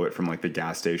right below it from like the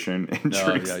gas station and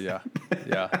drinks. Yeah,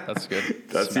 that's good.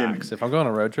 That's Smacks. If I'm going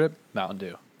on a road trip, Mountain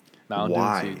Dew. Mountain Dew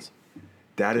and seeds.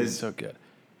 That is so good.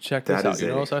 Check this out. You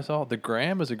know what else I saw? The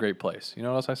Graham is a great place. You know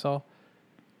what else I saw?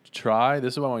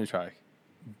 This is what I want you to try.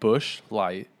 Bush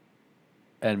Light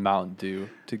and Mountain Dew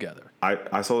together.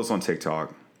 I saw this on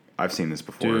TikTok. I've seen this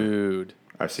before. Dude.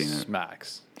 I've seen it.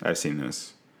 Smacks. I've seen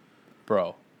this.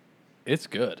 Bro, it's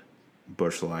good.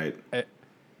 Bush Light.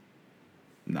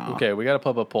 Nah. Okay, we got to put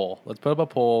up a poll. Let's put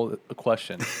up a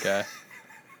question, okay?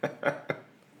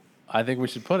 I think we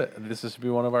should put it. This should be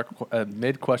one of our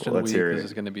mid-question of the week. This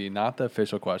is going to be not the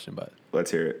official question, but...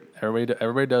 Let's hear it.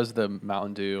 Everybody does the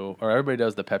Mountain Dew, or everybody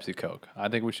does the Pepsi Coke. I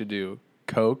think we should do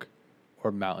Coke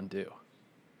or Mountain Dew.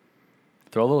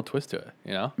 Throw a little twist to it,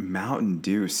 you know? Mountain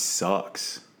Dew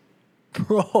sucks.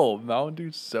 Bro, Mountain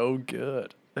Dew's so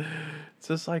good. It's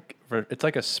just like... It's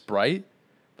like a Sprite,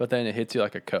 but then it hits you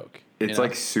like a Coke. It's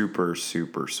like super,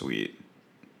 super sweet.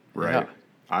 Right?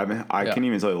 Yeah. I can't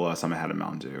even tell you the last time I had a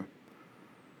Mountain Dew.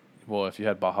 Well, if you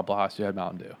had Baja Blast, you had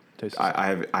Mountain Dew.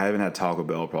 I haven't had Taco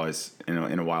Bell probably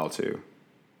in a while too.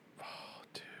 Oh,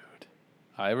 dude.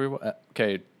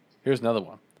 Okay, here's another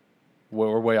one.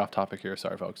 We're way off topic here.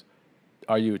 Sorry, folks.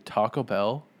 Are you a Taco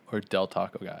Bell or Del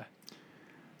Taco guy?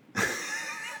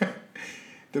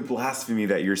 The blasphemy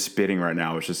that you're spitting right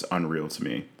now is just unreal to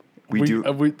me.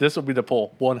 This will be the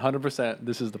poll. 100%.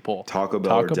 This is the poll. Taco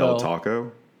Bell or Del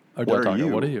Taco? Or Del Taco.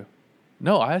 What are you?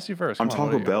 No, I asked you first. I'm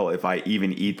Taco Bell if I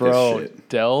even eat this shit.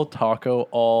 Del Taco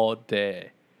all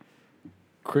day.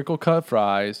 Crinkle cut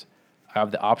fries. I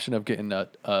have the option of getting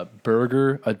a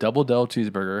burger, a double Del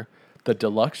cheeseburger, the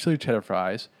deluxe chili cheddar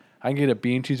fries. I can get a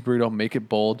bean cheese burrito, make it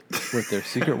bold with their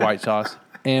secret white sauce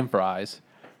and fries.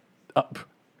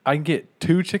 I can get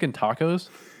 2 chicken tacos.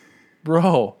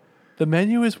 Bro, the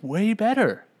menu is way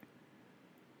better.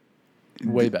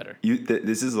 Way better.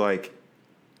 This is like...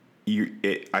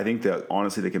 I think that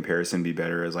honestly the comparison would be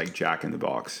better as like Jack in the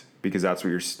Box, because that's what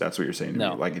you're saying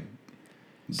to me. Like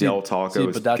Del Taco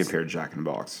is compared to Jack in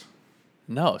the Box.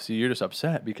 No, see, you're just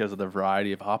upset because of the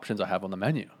variety of options I have on the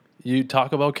menu. You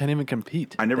Taco Bell can't even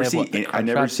compete. I never see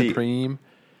Supreme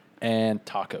and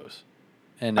tacos.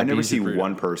 And I never see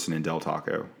one person in Del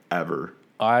Taco ever.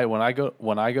 When I go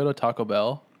to Taco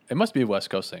Bell, it must be a West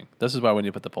Coast thing. This is why we need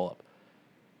to put the poll up.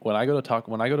 When I go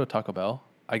to Taco Bell,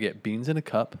 I get beans in a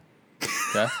cup.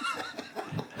 Okay.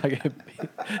 I get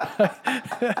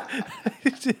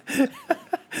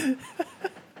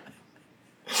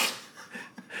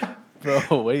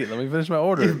Bro, wait, let me finish my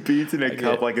order. Beans in a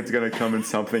cup like it's gonna come in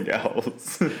something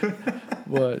else.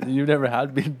 What? You've never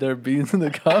had their beans in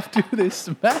the cup, dude? They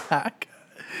smack.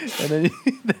 And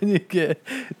then you get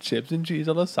chips and cheese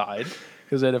on the side.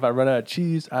 Because then if I run out of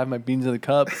cheese, I have my beans in the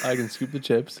cup. I can scoop the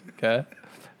chips. Okay.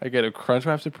 I get a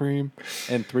Crunchwrap Supreme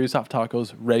and 3 soft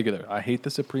tacos regular. I hate the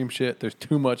Supreme shit. There's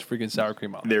too much freaking sour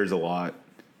cream on it. There's a lot.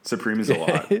 Supreme is a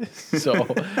lot. So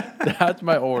that's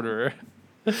my order.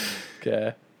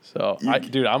 Okay. So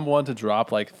I'm one to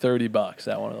drop like $30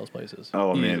 at one of those places.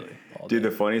 Oh man, dude,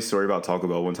 the funniest story about Taco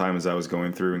Bell one time is I was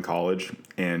going through in college,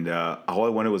 and all I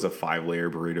wanted was a 5-layer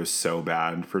burrito so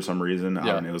bad for some reason.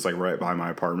 And it was like right behind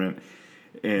my apartment,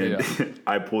 and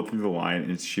I pulled through the line,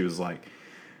 and she was like,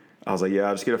 I was like, yeah,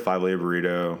 I'll just get a 5-layer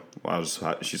burrito.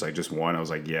 She's like, just one? I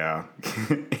was like, yeah.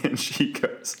 And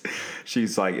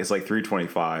she's like, it's like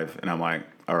 $3.25. And I'm like,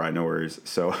 all right, no worries.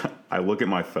 So I look at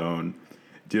my phone.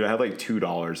 Dude, I had like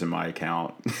 $2 in my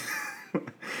account,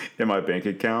 in my bank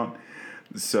account.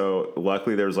 So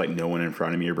luckily there was like no one in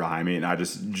front of me or behind me. And I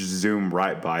just zoomed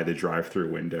right by the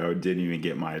drive-through window. Didn't even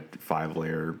get my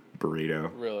 5-layer burrito.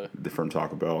 Really? From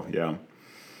Taco Bell, yeah.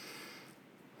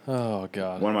 Oh,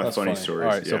 God. One of my funny stories.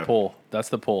 All right, so poll. That's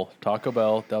the poll. Taco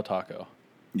Bell, Del Taco.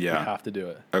 Yeah. We have to do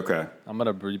it. Okay. I'm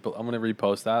gonna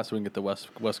repost that so we can get the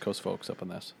West Coast folks up on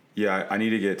this. Yeah, I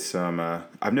need to get some.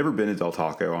 I've never been to Del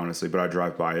Taco, honestly, but I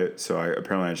drive by it, so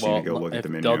apparently I just need to go look at the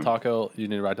menu. Del Taco, you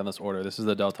need to write down this order. This is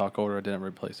the Del Taco order. I didn't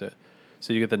replace it.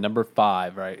 So you get the number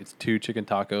 5, right? It's 2 chicken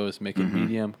tacos, make it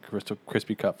medium,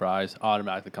 crispy cut fries.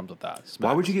 Automatically comes with that. Smack.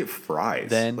 Why would you get fries?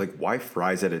 Then, like, why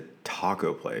fries at a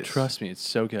taco place? Trust me, it's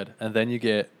so good. And then you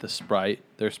get the Sprite.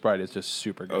 Their Sprite is just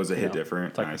super good. Oh, is it hit different?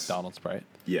 It's like Nice. McDonald's Sprite.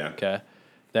 Yeah. Okay.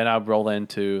 Then I roll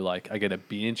into, I get a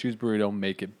bean and cheese burrito,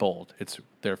 make it bold. It's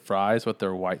their fries with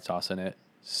their white sauce in it,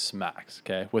 smacks,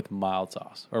 okay, with mild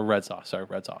sauce, or red sauce,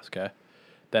 okay.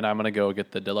 Then I'm going to go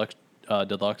get the deluxe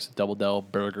double Del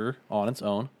burger on its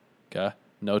own, okay.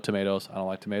 No tomatoes. I don't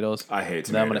like tomatoes. I hate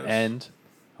tomatoes. Then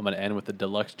I'm going to end with the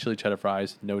deluxe chili cheddar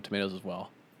fries, no tomatoes as well.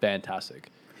 Fantastic.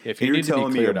 If you You're need to be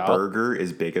telling me a cleared out, burger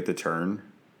is big at the turn?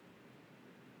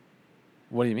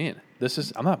 what do you mean? This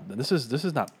is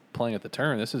not playing at the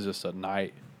turn. This is just a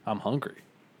night. I'm hungry.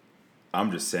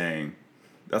 I'm just saying,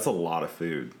 that's a lot of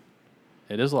food.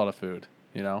 It is a lot of food,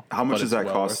 you know. How much but does it's that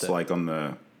well cost? worth it. Like on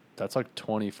the That's like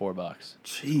 $24.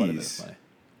 Jeez.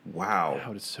 Wow.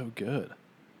 Wow, it's so good.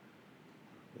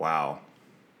 Wow.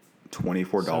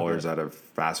 $24 at a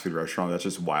fast food restaurant. That's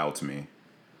just wild to me.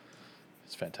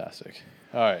 It's fantastic.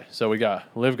 All right, so we got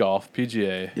Live Golf,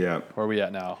 PGA. Yeah. Where are we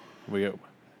at now?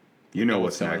 You know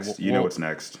what's next. You know what's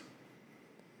next.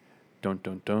 Dun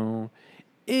dun dun.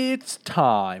 It's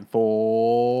time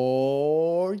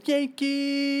for Yankees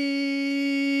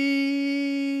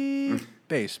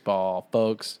baseball,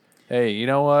 folks. Hey, you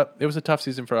know what? It was a tough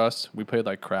season for us. We played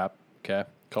like crap. Okay,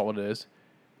 call it what it is.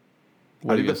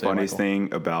 I think the funniest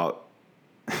thing about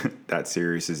that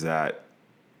series is that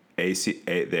the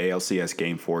ALCS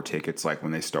Game 4 tickets, like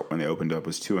when they opened up,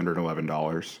 was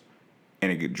 $211,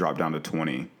 and it dropped down to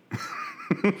 $20.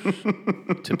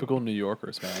 Typical New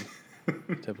Yorkers, man.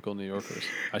 Typical New Yorkers.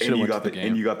 I should have went to the game.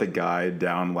 And you got the guy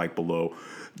down like below.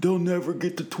 They'll never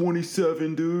get to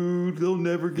 27, dude. They'll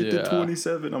never get to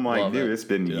 27. I'm like, dude, it's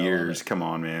been years. Come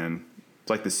on, man. It's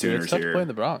like the Sooners it's tough here. to play in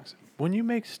the Bronx. When you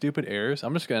make stupid errors,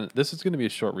 this is gonna be a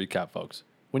short recap, folks.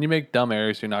 When you make dumb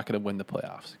errors, you're not gonna win the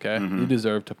playoffs. Okay, you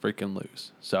deserve to freaking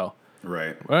lose. So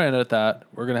right, we're gonna end at that.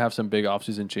 We're gonna have some big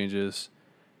offseason changes.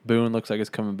 Boone looks like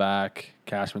it's coming back.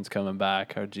 Cashman's coming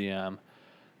back. Our GM.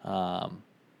 I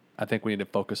think we need to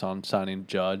focus on signing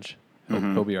Judge.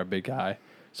 He'll be our big guy.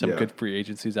 Some good free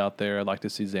agencies out there. I'd like to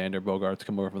see Xander Bogaerts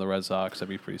come over from the Red Sox. That'd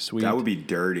be pretty sweet. That would be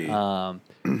dirty.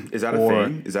 Is that a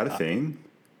thing? Is that a thing?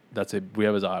 We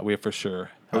have for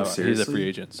sure. Oh, seriously? He's a free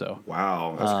agent. So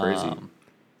wow, that's crazy.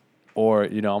 Or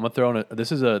I'm gonna throw in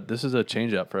this is a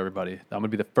change up for everybody. I'm gonna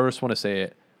be the first one to say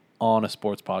it on a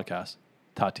sports podcast.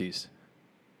 Tatis,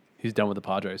 he's done with the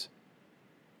Padres.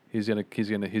 He's gonna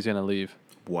leave.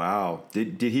 Wow.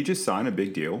 Did he just sign a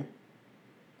big deal?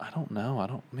 I don't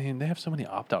know. Man, they have so many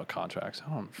opt out contracts.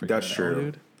 I don't freaking That's know, true,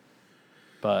 dude.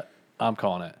 But I'm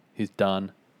calling it. He's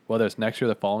done. Whether it's next year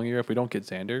or the following year, if we don't get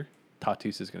Xander,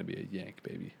 Tatis is going to be a Yank,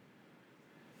 baby.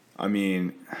 I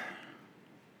mean,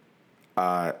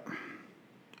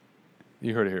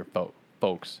 you heard it here,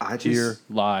 folks. Here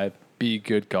live, be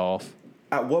good golf.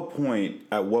 At what point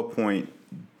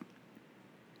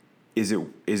is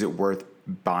it worth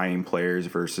buying players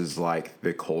versus like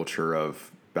the culture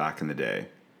of back in the day?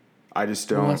 I just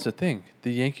don't. Well, that's the thing.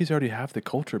 The Yankees already have the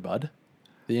culture, bud.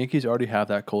 The Yankees already have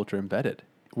that culture embedded.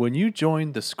 When you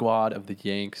join the squad of the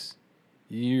Yanks,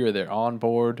 you're either on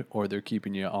board or they're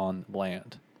keeping you on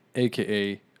land,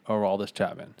 a.k.a. Aroldis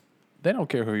Chapman. They don't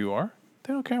care who you are.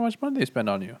 They don't care how much money they spend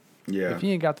on you. Yeah. If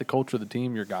you ain't got the culture of the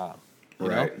team, you're gone. You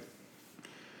right. know?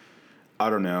 I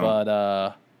don't know.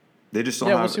 But they just don't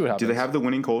have. We'll see what happens. Do they have the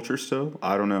winning culture still?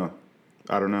 I don't know.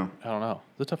 I don't know.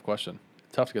 It's a tough question.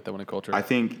 Tough to get that winning culture. I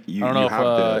think you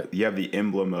have the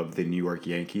emblem of the New York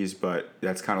Yankees, but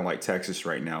that's kind of like Texas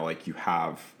right now. Like you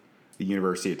have the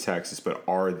University of Texas, but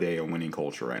are they a winning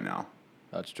culture right now?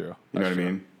 That's true. You know what I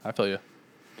mean? I feel you.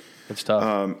 It's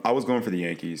tough. I was going for the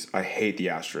Yankees. I hate the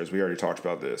Astros. We already talked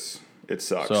about this. It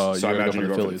sucks. So I imagine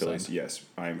you're going for the Phillies. Phillies. Yes,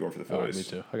 I am going for the Phillies. Me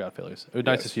too. I got Phillies. It was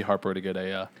nice to see Harper to get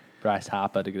Bryce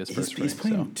Harper to get his first ring. He's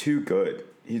playing too good.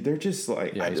 They're just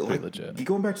like he's pretty legit.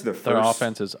 Going back to their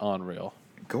offense is unreal.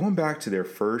 Going back to their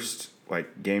first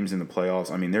games in the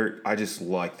playoffs. I mean, I just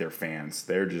like their fans.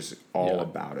 They're just all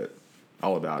about it.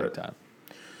 All about it. Time.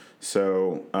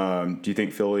 So, do you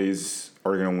think Phillies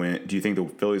are going to win? Do you think the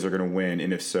Phillies are going to win?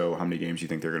 And if so, how many games do you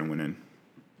think they're going to win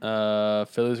in?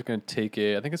 Phillies are going to take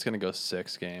it. I think it's going to go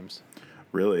 6 games.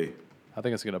 Really? I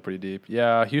think it's going to go pretty deep.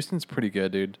 Yeah, Houston's pretty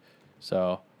good, dude.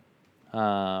 So,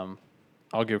 I'll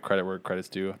give credit where credit's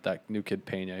due. That new kid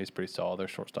Pena, he's pretty solid. Their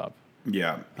shortstop.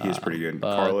 Yeah, he is pretty good.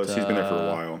 But, Carlos, he's been there for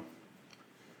a while.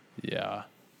 Yeah,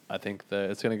 I think that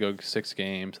it's going to go 6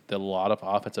 games. A lot of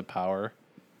offensive power.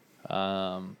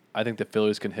 I think the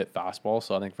Phillies can hit fastball,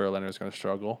 so I think Verlander is going to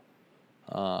struggle.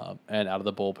 And out of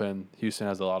the bullpen, Houston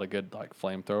has a lot of good like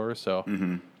flamethrowers, so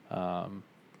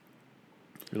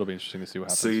it'll be interesting to see what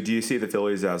happens. So do you see the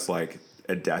Phillies as like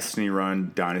a destiny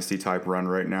run, dynasty type run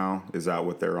right now? Is that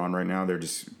what they're on right now? They're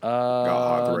just got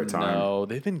hot at the right time. No,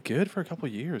 they've been good for a couple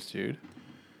of years, dude.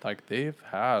 Like they've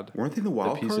had weren't they the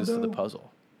wild pieces card, to though? the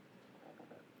puzzle.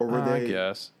 Or were they? I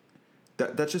guess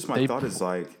That's just my thought. Is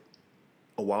like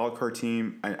a wild card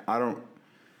team. I don't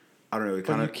know.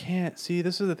 But you can't see.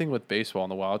 This is the thing with baseball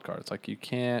and the wild card. It's like you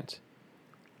can't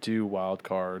do wild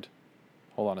card.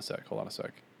 Hold on a sec.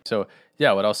 So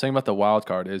yeah, what I was saying about the wild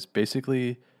card is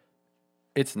basically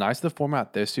it's nice the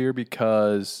format this year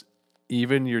because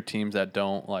even your teams that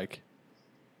don't like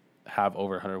have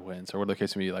over 100 wins or whatever the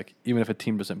case may be, like even if a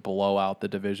team doesn't blow out the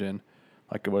division,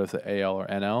 like what is the AL or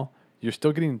NL, you're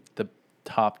still getting the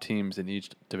top teams in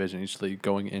each division, each league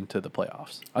going into the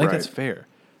playoffs. I think that's fair.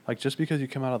 Like just because you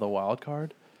come out of the wild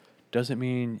card doesn't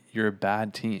mean you're a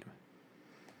bad team.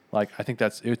 Like I think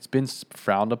it's been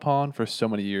frowned upon for so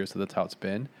many years that's how it's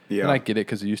been. Yeah. And I get it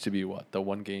because it used to be the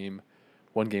one game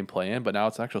play in, but now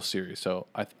it's an actual series. So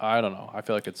I don't know. I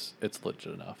feel like it's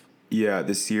legit enough. Yeah,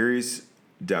 the series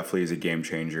definitely is a game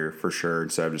changer for sure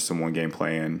instead of just some one game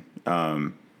play in.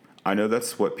 I know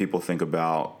that's what people think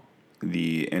about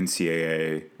the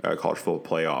NCAA college football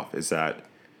playoff is that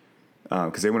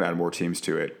because they want to add more teams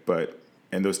to it,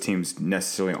 and those teams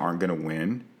necessarily aren't going to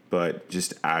win, but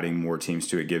just adding more teams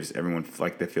to it gives everyone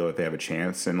like they feel that they have a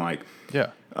chance and like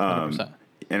 100%.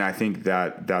 And I think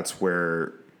that's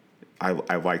where I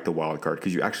like the wild card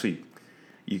because you actually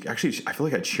I feel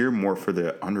like I cheer more for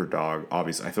the underdog.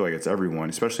 Obviously, I feel like it's everyone,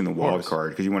 especially in the wild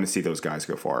card because you want to see those guys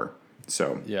go far.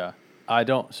 So yeah. I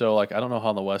don't know how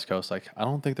on the West Coast, like, I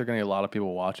don't think they're going to get a lot of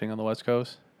people watching on the West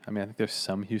Coast. I mean, I think there's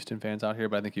some Houston fans out here,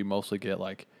 but I think you mostly get,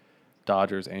 like,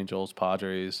 Dodgers, Angels,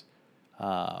 Padres.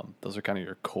 Those are kind of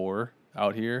your core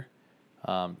out here.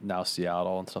 Now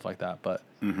Seattle and stuff like that. But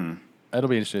it'll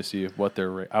be interesting to see what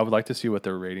I would like to see what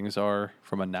their ratings are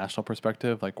from a national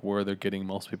perspective, like where they're getting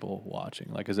most people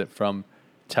watching. Like, is it from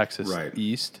Texas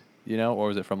East,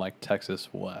 or is it from, like, Texas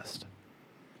West?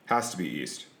 Has to be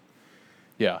East.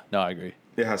 Yeah, no, I agree.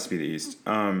 It has to be the East.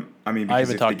 I mean, I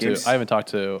haven't talked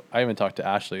to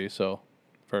Ashley. So,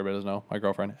 for everybody doesn't know, my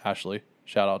girlfriend Ashley,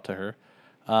 shout out to her.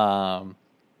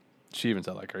 She even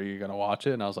said like, "Are you gonna watch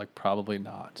it?" And I was like, "Probably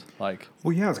not." Like,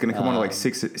 well, yeah, it's gonna come on at like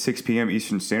 6 p.m.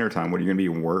 Eastern Standard Time. What are you gonna be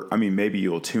in work? I mean, maybe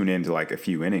you'll tune into like a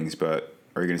few innings, but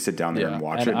are you gonna sit down there and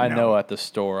watch it? I know at the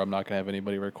store I'm not gonna have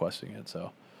anybody requesting it.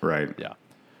 So, right, yeah.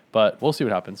 But we'll see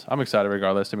what happens. I'm excited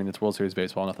regardless. I mean, it's World Series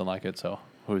baseball, nothing like it. So,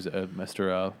 who's it?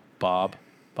 Mr. Bob?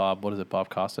 What is it? Bob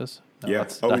Costas? No, yeah.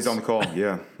 He's on the call.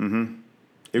 Yeah. Mm-hmm.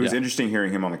 It was interesting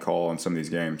hearing him on the call on some of these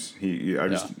games. I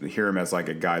just hear him as like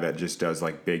a guy that just does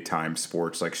like big time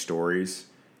sports like stories.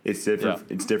 It's different.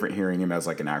 Yeah. It's different hearing him as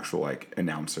like an actual like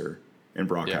announcer and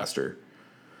broadcaster. Yeah.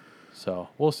 So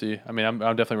we'll see. I mean, I'm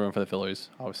definitely rooting for the Phillies.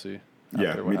 Obviously.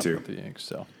 Yeah, me too. With the Yanks,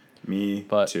 so. Me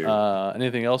too.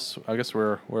 Anything else? I guess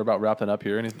we're about wrapping up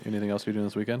here. Anything else you're doing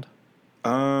this weekend?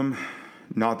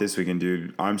 Not this weekend,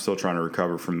 dude. I'm still trying to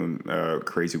recover from the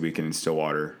crazy weekend in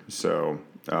Stillwater. So,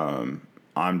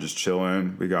 I'm just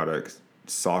chilling. We got a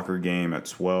soccer game at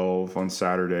 12 on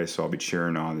Saturday, so I'll be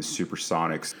cheering on the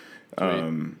Supersonics.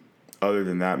 Other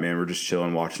than that, man, we're just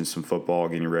chilling, watching some football,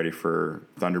 getting ready for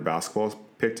Thunder basketball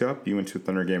picked up. You went to a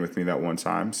Thunder game with me that one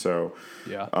time, so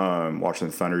watching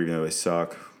the Thunder even though they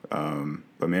suck.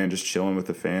 But man, just chilling with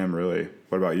the fam, really.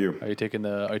 What about you? Are you taking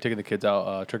the kids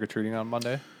out trick or treating on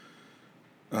Monday?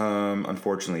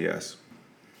 Unfortunately, yes.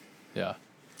 Yeah.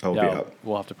 I'll be up.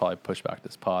 We'll have to probably push back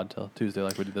this pod till Tuesday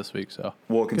like we did this week. So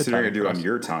well, considering I do it on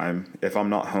your time, if I'm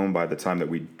not home by the time that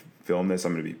we film this,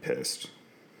 I'm going to be pissed.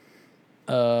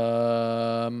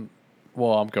 Well,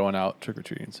 I'm going out trick or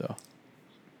treating. So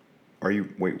are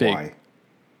you? Wait, why?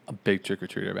 A big trick or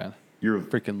treater, man. You're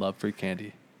freaking love free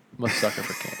candy. I'm a sucker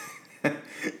for candy.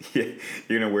 Yeah,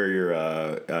 you're gonna wear your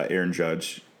Aaron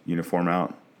Judge uniform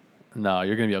out. No,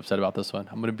 you're gonna be upset about this one.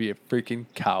 I'm gonna be a freaking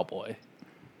cowboy.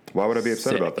 Why would I be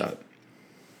upset about that?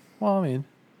 Well, I mean,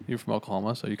 you're from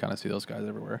Oklahoma, so you kind of see those guys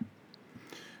everywhere.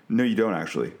 No, you don't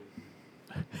actually.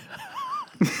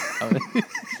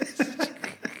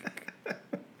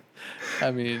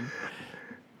 I mean,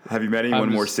 have you met anyone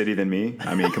more city than me?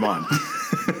 I mean, come on.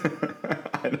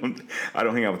 I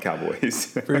don't hang out with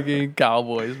cowboys. Freaking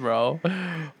cowboys, bro.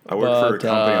 I work for a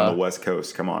company on the West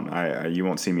Coast. Come on, you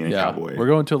won't see me in a cowboy. We're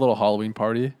going to a little Halloween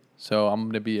party, So I'm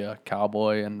going to be a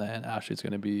cowboy, and then Ashley's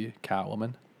going to be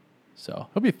Catwoman. So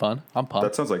it'll be fun. I'm pumped.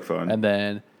 That sounds like fun. And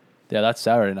then, yeah, that's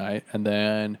Saturday night. And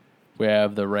then we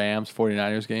have the Rams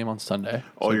 49ers game on Sunday.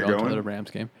 Oh, so you're going to the Rams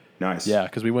game. Nice. Yeah,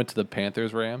 because we went to the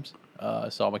Panthers Rams.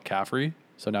 Saw McCaffrey.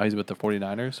 So now he's with the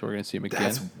 49ers. So we're going to see him again.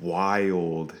 That's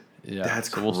wild. Yeah. That's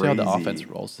so crazy. We'll see how the offense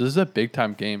rolls. This is a big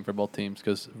time game for both teams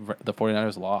because the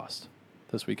 49ers lost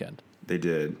this weekend. They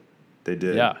did.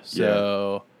 Yeah.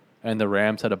 So, and the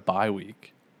Rams had a bye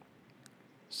week.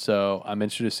 So I'm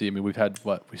interested to see. I mean, we've had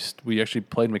we actually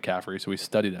played McCaffrey, so we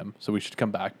studied him. So we should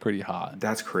come back pretty hot.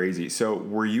 That's crazy. So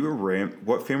were you a Ram?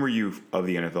 What fan were you of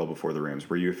the NFL before the Rams?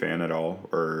 Were you a fan at all,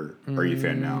 or are you a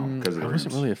fan now because of the Rams? I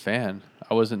wasn't really a fan.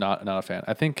 I wasn't not a fan.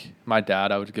 I think my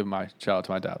dad. I would give my shout out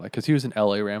to my dad, like because he was an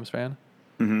LA Rams fan.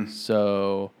 Mm-hmm.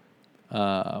 So,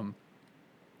 I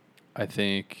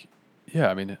think. Yeah,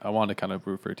 I mean, I wanted to kind of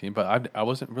root for a team, but I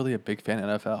wasn't really a big fan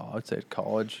of NFL. I would say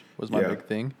college was my big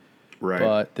thing. Right.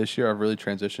 But this year I've really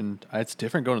transitioned. It's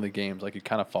different going to the games. Like, you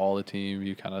kind of follow the team.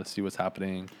 You kind of see what's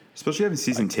happening. Especially having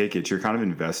season tickets, you're kind of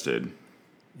invested.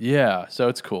 Yeah, so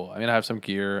it's cool. I mean, I have some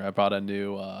gear. I bought a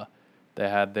new they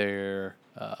had their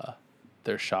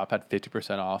shop had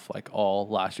 50% off, like, all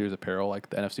last year's apparel, like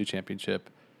the NFC Championship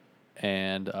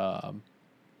and the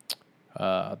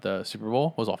Super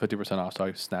Bowl was all 50% off, so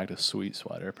I snagged a sweet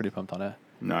sweater. Pretty pumped on it.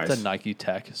 Nice. It's a Nike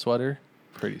Tech sweater.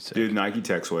 Pretty sick. Dude, Nike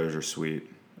Tech sweaters are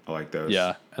sweet. I like those.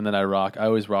 Yeah, and then I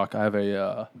always rock. I have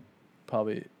a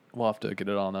probably we'll have to get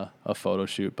it on a photo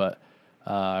shoot, but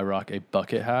I rock a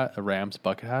bucket hat, a Rams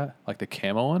bucket hat, like the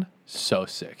camo one. So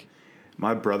sick.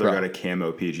 My brother got a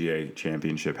camo PGA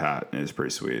championship hat, and it's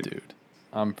pretty sweet. Dude,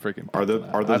 I'm freaking.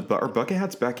 Are bucket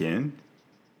hats back in?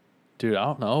 Dude, I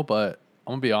don't know, but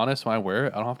I'm gonna be honest. When I wear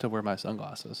it, I don't have to wear my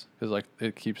sunglasses because like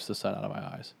it keeps the sun out of my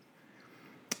eyes.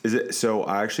 Is it so?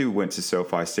 I actually went to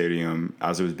SoFi Stadium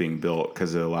as it was being built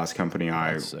because the last company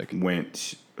I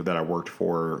worked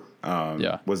for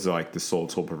was like the sole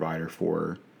tool provider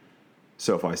for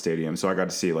SoFi Stadium. So I got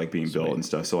to see it like being built and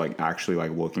stuff. So like actually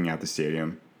like looking at the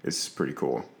stadium is pretty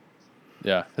cool.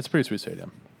 Yeah, it's a pretty sweet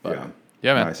stadium. But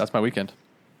yeah, man, nice. That's my weekend.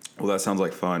 Well, that sounds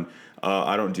like fun.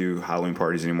 I don't do Halloween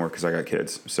parties anymore because I got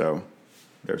kids. So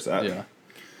there's that. Yeah.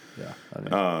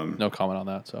 No comment on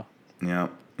that. So.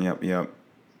 Yep.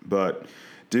 But,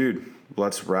 dude,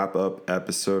 let's wrap up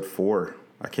episode 4.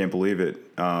 I can't believe it.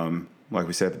 Like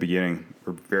we said at the beginning,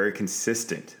 we're very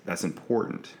consistent. That's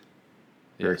important.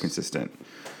 Very consistent.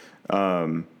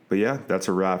 But, yeah, that's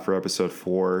a wrap for episode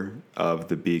 4 of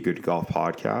the Be Good Golf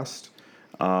podcast.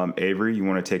 Avery, you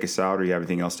want to take us out, or you have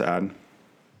anything else to add?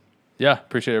 Yeah,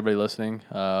 appreciate everybody listening.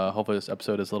 Hopefully this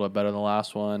episode is a little bit better than the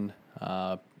last one.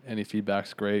 Any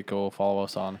feedback's great. Go follow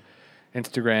us on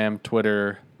Instagram,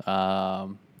 Twitter.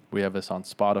 We have this on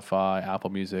Spotify, Apple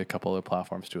Music, a couple other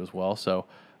platforms too as well. So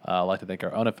I'd like to thank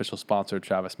our unofficial sponsor,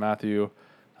 Travis Matthew.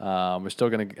 We're still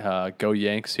going to go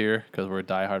Yanks here because we're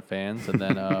diehard fans, and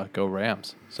then go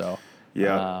Rams. So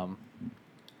yeah,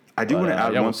 I do want to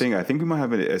add one thing. I think we might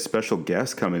have a special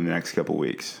guest come in the next couple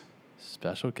weeks.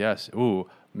 Special guest? Ooh,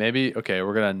 maybe. Okay,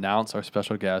 we're going to announce our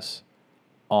special guest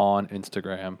on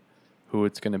Instagram, who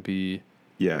it's going to be.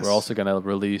 Yes. We're also going to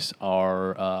release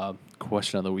our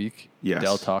question of the week. Yes.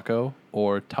 Del Taco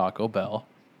or Taco Bell.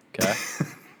 Okay.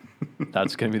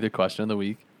 That's going to be the question of the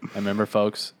week. And remember,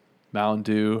 folks, Mountain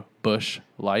Dew Bush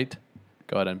Light.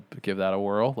 Go ahead and give that a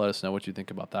whirl. Let us know what you think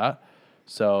about that.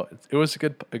 So it was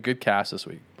a good cast this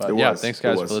week. But thanks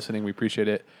guys for listening. We appreciate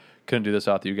it. Couldn't do this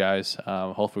without you guys.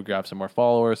 Hopefully we grab some more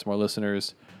followers, some more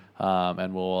listeners,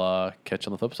 and we'll catch you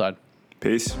on the flip side.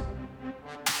 Peace.